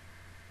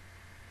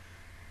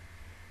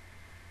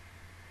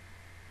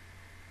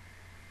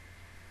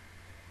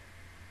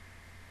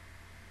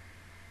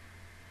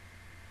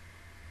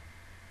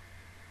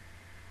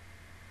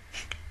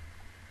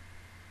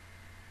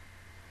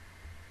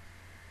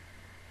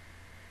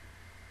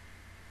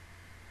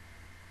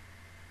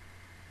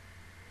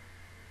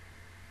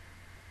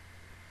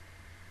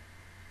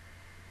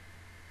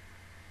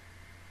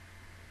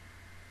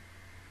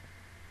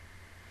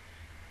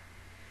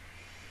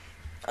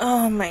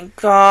 Oh my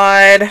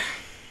god.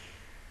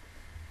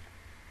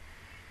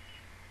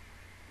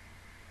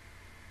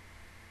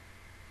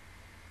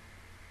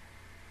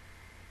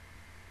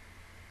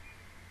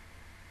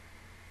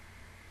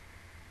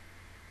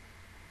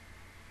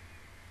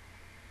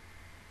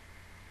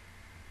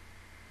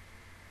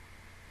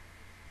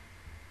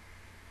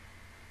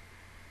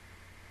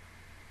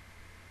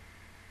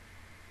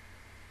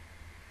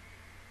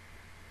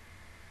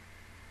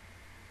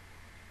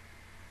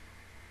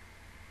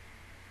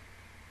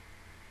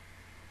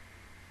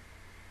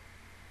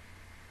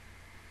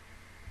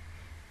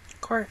 Of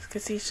course,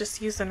 because he's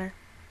just using her.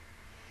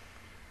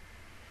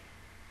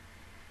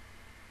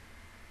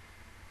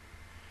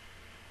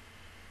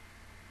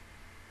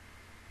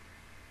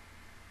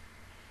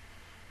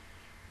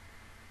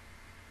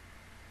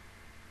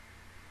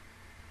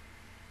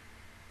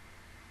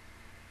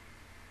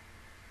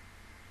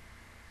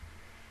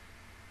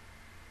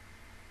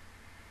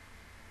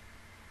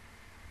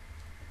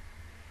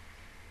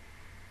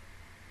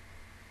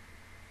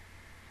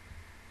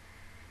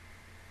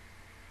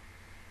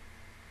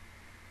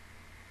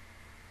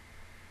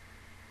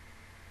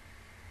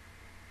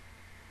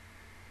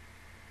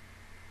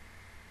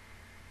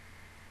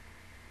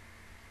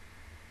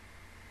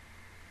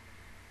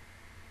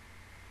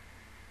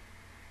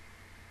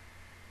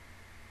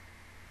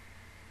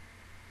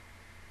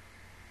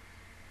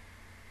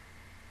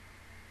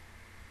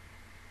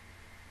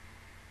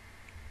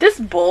 This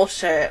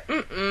bullshit.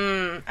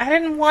 I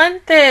didn't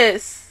want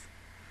this.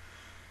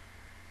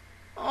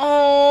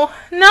 Oh,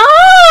 no!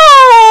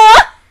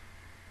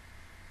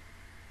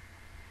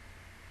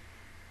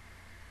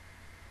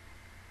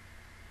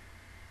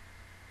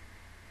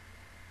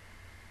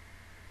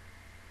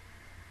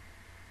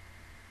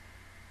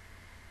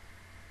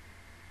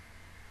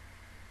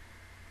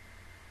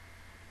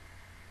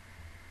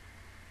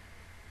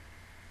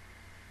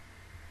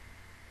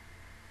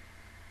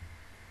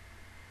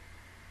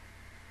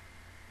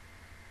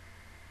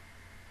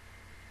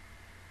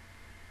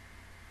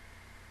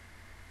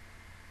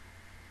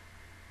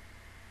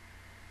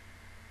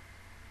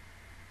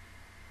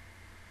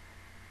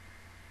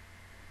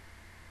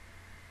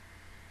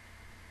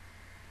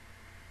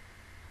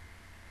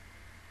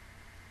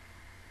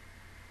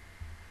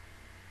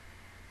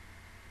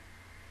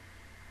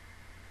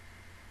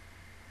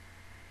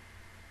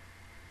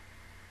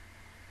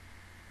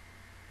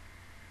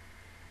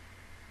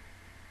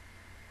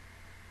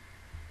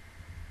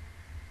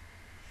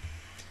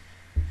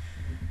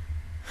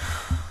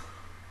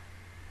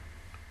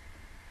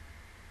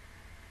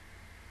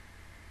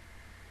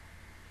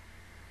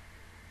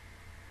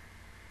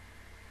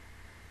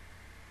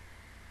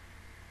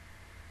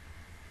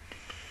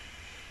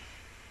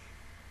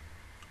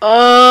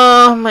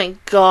 Oh my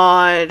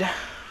god.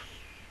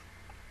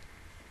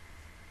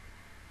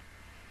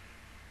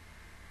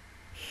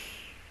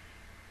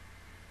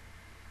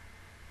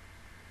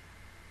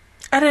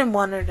 I didn't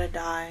want her to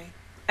die.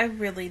 I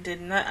really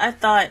didn't. I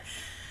thought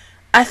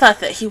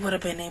that he would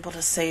have been able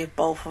to save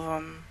both of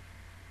them.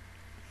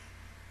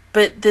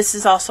 But this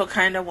is also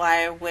kind of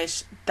why I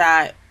wish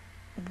that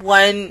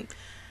one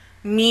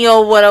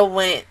meal would have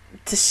went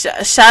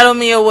Shadow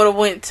Mio would have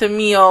went to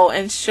Mio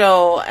and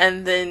Sho,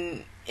 and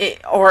then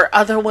or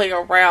other way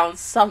around,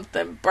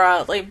 something,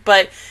 bro. Like,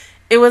 but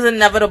it was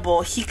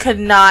inevitable. He could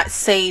not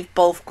save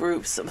both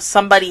groups.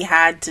 Somebody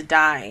had to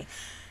die.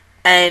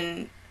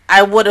 And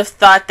I would have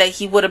thought that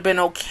he would have been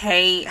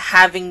okay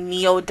having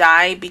Mio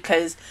die,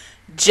 because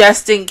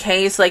just in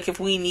case, like, if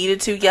we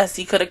needed to, yes,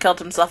 he could have killed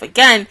himself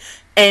again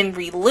and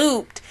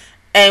re-looped,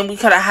 and we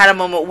could have had a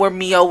moment where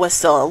Mio was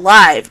still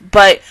alive.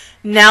 But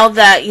now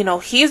that, you know,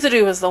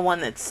 Hizuru is the one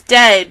that's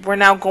dead, we're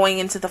now going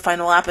into the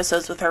final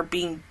episodes with her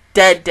being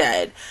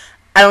dead.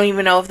 I don't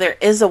even know if there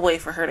is a way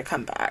for her to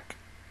come back.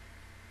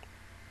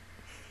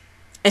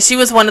 And she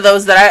was one of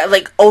those that I,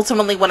 like,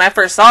 ultimately when I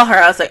first saw her,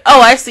 I was like,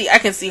 oh, I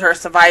can see her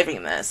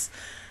surviving this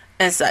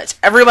and such.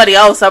 Everybody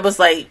else, I was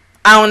like,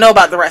 I don't know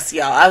about the rest of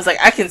y'all. I was like,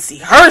 I can see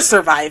her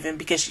surviving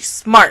because she's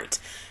smart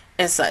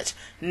and such.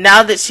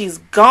 Now that she's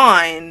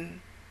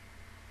gone,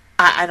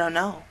 I don't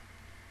know.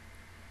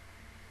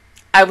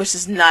 I was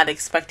just not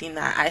expecting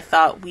that. I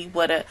thought we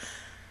would have,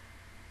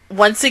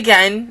 once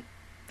again,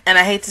 and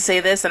I hate to say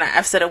this, and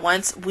I've said it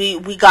once,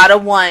 we got a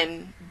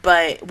won,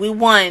 but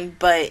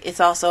it's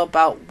also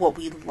about what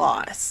we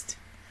lost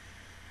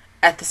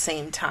at the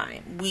same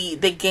time.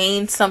 They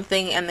gained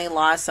something and they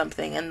lost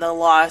something, and the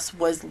loss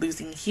was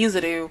losing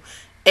Hizuru,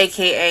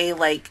 aka,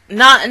 like,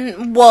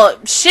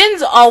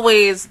 Shin's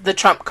always the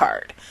trump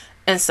card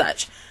and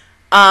such.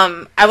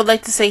 I would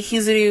like to say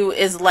Hizuru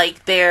is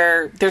like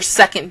their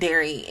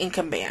secondary in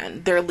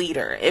command, their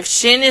leader. If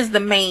Shin is the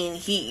main,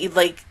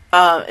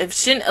 if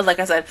Shin, like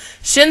I said,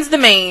 Shin's the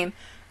main,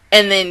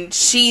 and then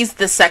she's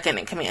the second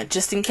in command.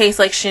 Just in case,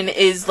 like, Shin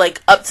is,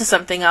 like, up to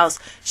something else,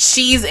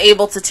 she's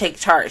able to take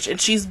charge. And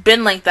she's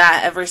been like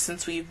that ever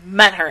since we've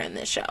met her in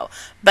this show.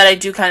 But I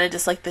do kind of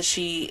dislike that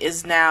she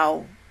is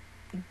now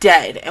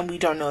dead, and we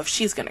don't know if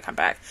she's going to come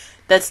back.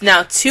 That's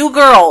now 2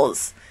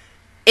 girls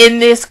in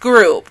this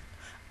group.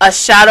 A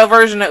shadow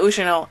version of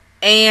Ushino,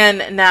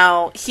 and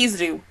now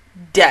Hizuru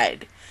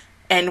dead.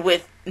 And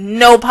with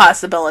no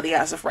possibility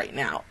as of right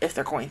now if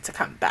they're going to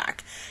come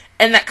back.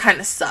 And that kind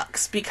of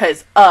sucks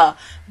because, but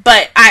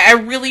I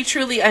really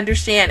truly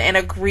understand and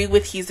agree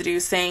with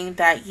Hizuru saying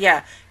that,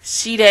 yeah,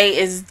 Shide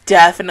is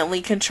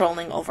definitely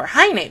controlling over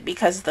Haine,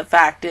 because the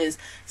fact is,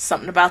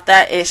 something about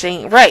that ish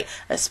ain't right.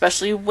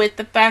 Especially with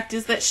the fact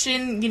is that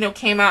Shin,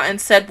 came out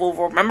and said, well,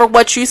 remember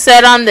what you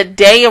said on the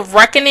day of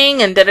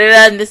reckoning and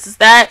da-da-da, and this is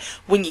that,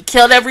 when you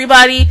killed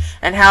everybody,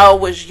 and how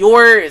it was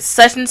your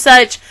such and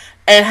such,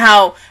 and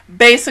how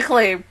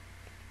basically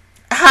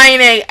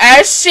Haine,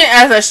 as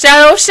a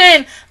Shadow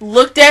Shin,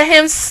 looked at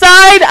him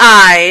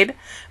side-eyed,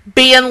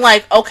 being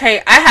like,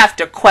 okay, I have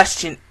to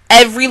question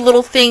every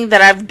little thing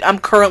that I'm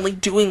currently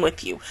doing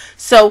with you.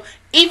 So,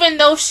 even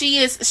though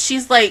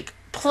she's like,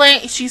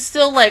 playing, she's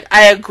still like,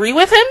 I agree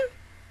with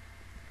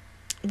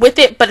him, with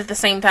it, but at the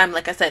same time,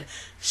 like I said,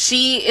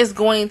 she is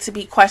going to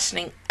be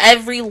questioning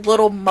every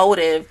little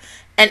motive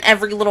and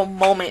every little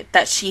moment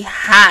that she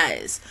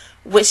has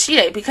with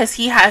Shide, because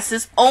he has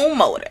his own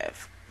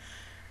motive.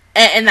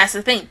 And that's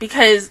the thing,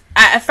 because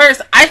at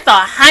first I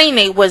thought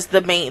Haine was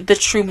the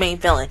true main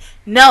villain.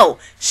 No,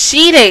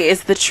 Shide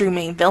is the true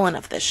main villain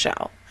of this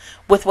show,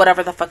 with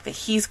whatever the fuck that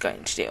he's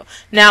going to do.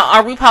 Now,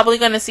 are we probably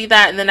going to see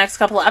that in the next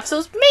couple of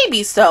episodes?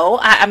 Maybe so.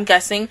 I'm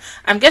guessing,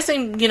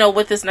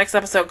 with this next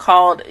episode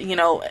called,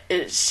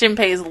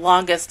 Shinpei's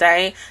Longest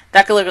Day,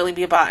 that could literally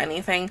be about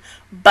anything.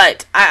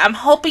 But I'm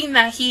hoping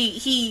that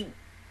he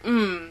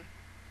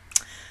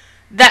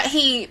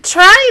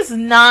tries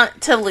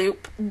not to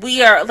loop.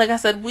 We are, like I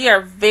said, we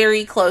are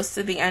very close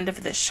to the end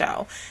of this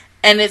show.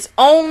 And it's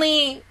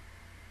only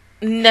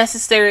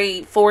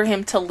necessary for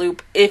him to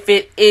loop if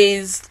it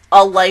is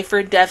a life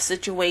or death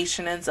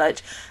situation and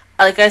such.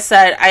 Like I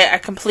said, I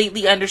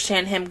completely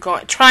understand him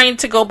trying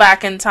to go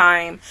back in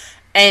time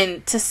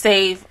and to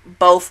save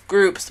both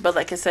groups. But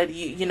like I said,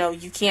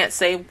 you can't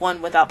save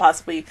one without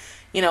possibly,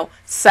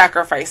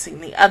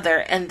 sacrificing the other.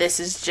 And this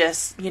is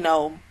just,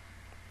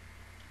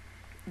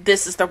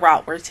 this is the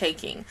route we're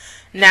taking.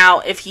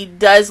 Now, if he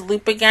does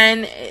loop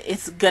again,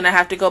 it's gonna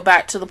have to go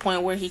back to the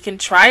point where he can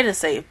try to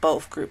save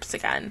both groups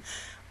again.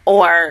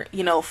 Or,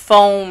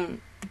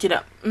 phone,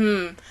 because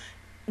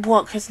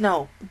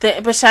no.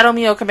 But Shadow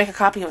Mio can make a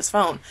copy of his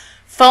phone.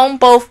 Phone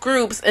both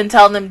groups and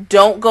tell them,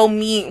 don't go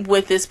meet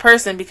with this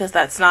person because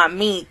that's not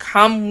me.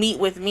 Come meet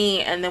with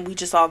me and then we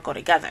just all go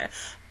together.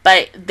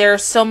 But there are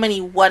so many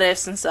what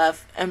ifs and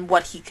stuff and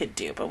what he could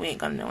do. But we ain't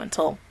gonna know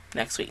until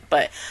next week.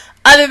 But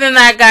other than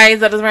that, guys,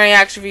 that is my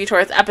reaction review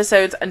towards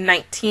episodes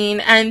 19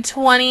 and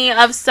 20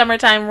 of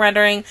Summertime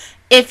Rendering.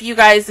 If you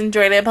guys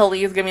enjoyed it,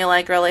 please give me a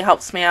like. It really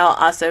helps me out.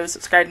 Also,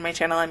 subscribe to my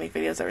channel. I make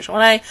videos every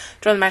single day.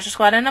 Join the Master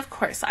Squad. And, of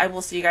course, I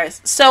will see you guys.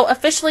 So,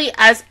 officially,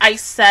 as I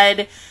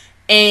said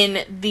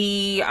in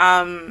the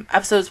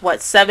episodes,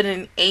 7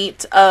 and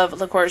 8 of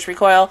Lycoris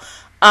Recoil,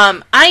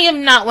 I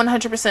am not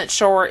 100%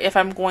 sure if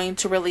I'm going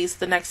to release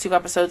the next 2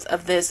 episodes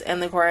of this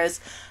and Lycoris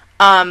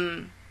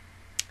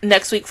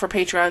next week for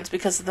Patreons,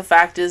 because the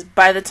fact is,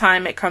 by the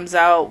time it comes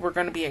out, we're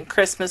going to be in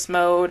Christmas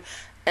mode.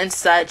 and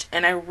such,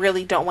 and I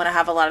really don't want to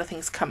have a lot of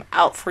things come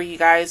out for you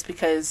guys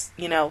because,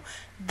 you know,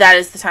 that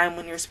is the time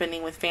when you're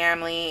spending with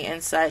family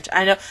and such.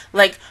 I know,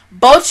 like,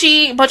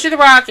 Bocchi the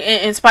Rock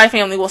and Spy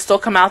Family will still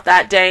come out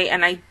that day,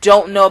 and I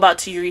don't know about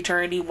To Your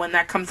Eternity when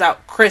that comes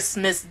out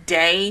Christmas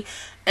Day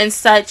and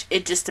such.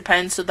 It just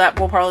depends, so that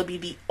will probably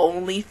be the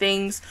only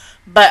things,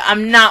 but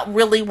I'm not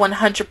really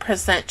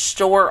 100%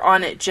 sure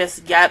on it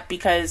just yet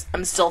because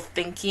I'm still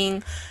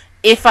thinking.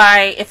 If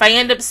I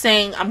end up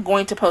saying I'm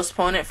going to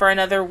postpone it for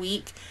another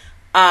week,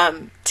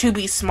 to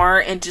be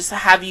smart and just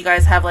have you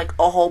guys have like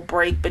a whole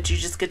break, but you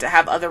just get to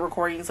have other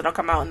recordings that'll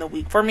come out in the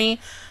week for me,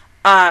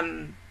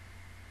 I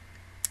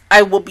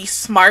will be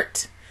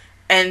smart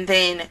and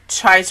then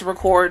try to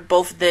record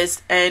both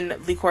this and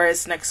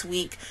Licorice next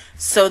week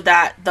so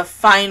that the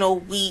final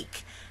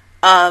week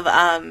of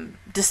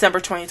December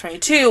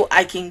 2022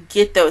 I can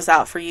get those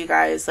out for you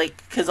guys, like,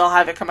 because I'll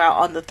have it come out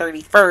on the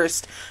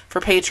 31st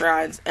for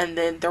Patreons, and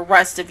then the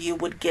rest of you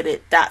would get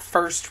it that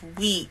first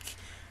week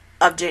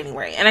of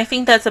January. And I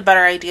think that's a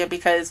better idea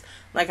because,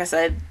 like I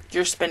said,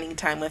 you're spending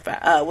time with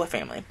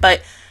family.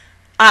 But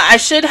I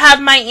should have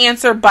my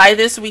answer by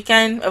this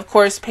weekend. Of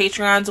course,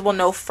 Patreons will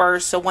know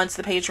first, so once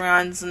the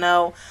Patreons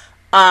know,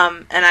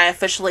 and I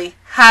officially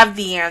have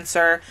the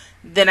answer,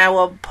 then I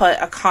will put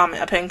a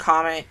pinned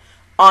comment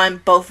on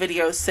both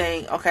videos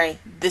saying, okay,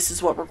 this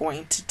is what we're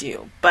going to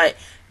do. But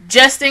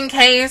just in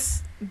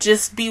case,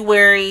 just be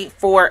wary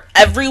for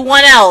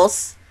everyone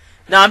else,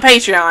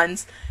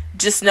 non-Patreons.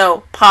 Just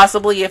know,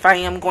 possibly if I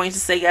am going to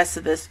say yes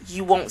to this,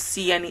 you won't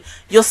see any.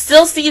 You'll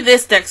still see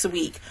this next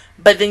week,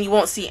 but then you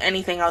won't see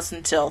anything else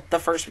until the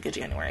first week of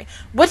January.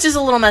 Which is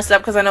a little messed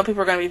up because I know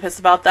people are going to be pissed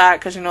about that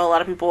because, you know, a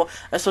lot of people,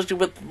 especially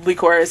with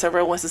Licorice,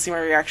 everyone wants to see my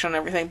reaction and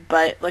everything.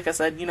 But, like I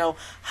said, you know,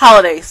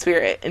 holiday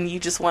spirit, and you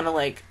just want to,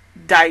 like,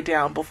 die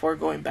down before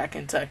going back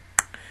into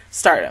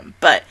stardom.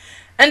 But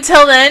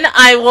until then,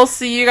 I will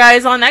see you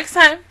guys all next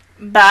time.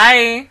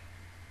 Bye.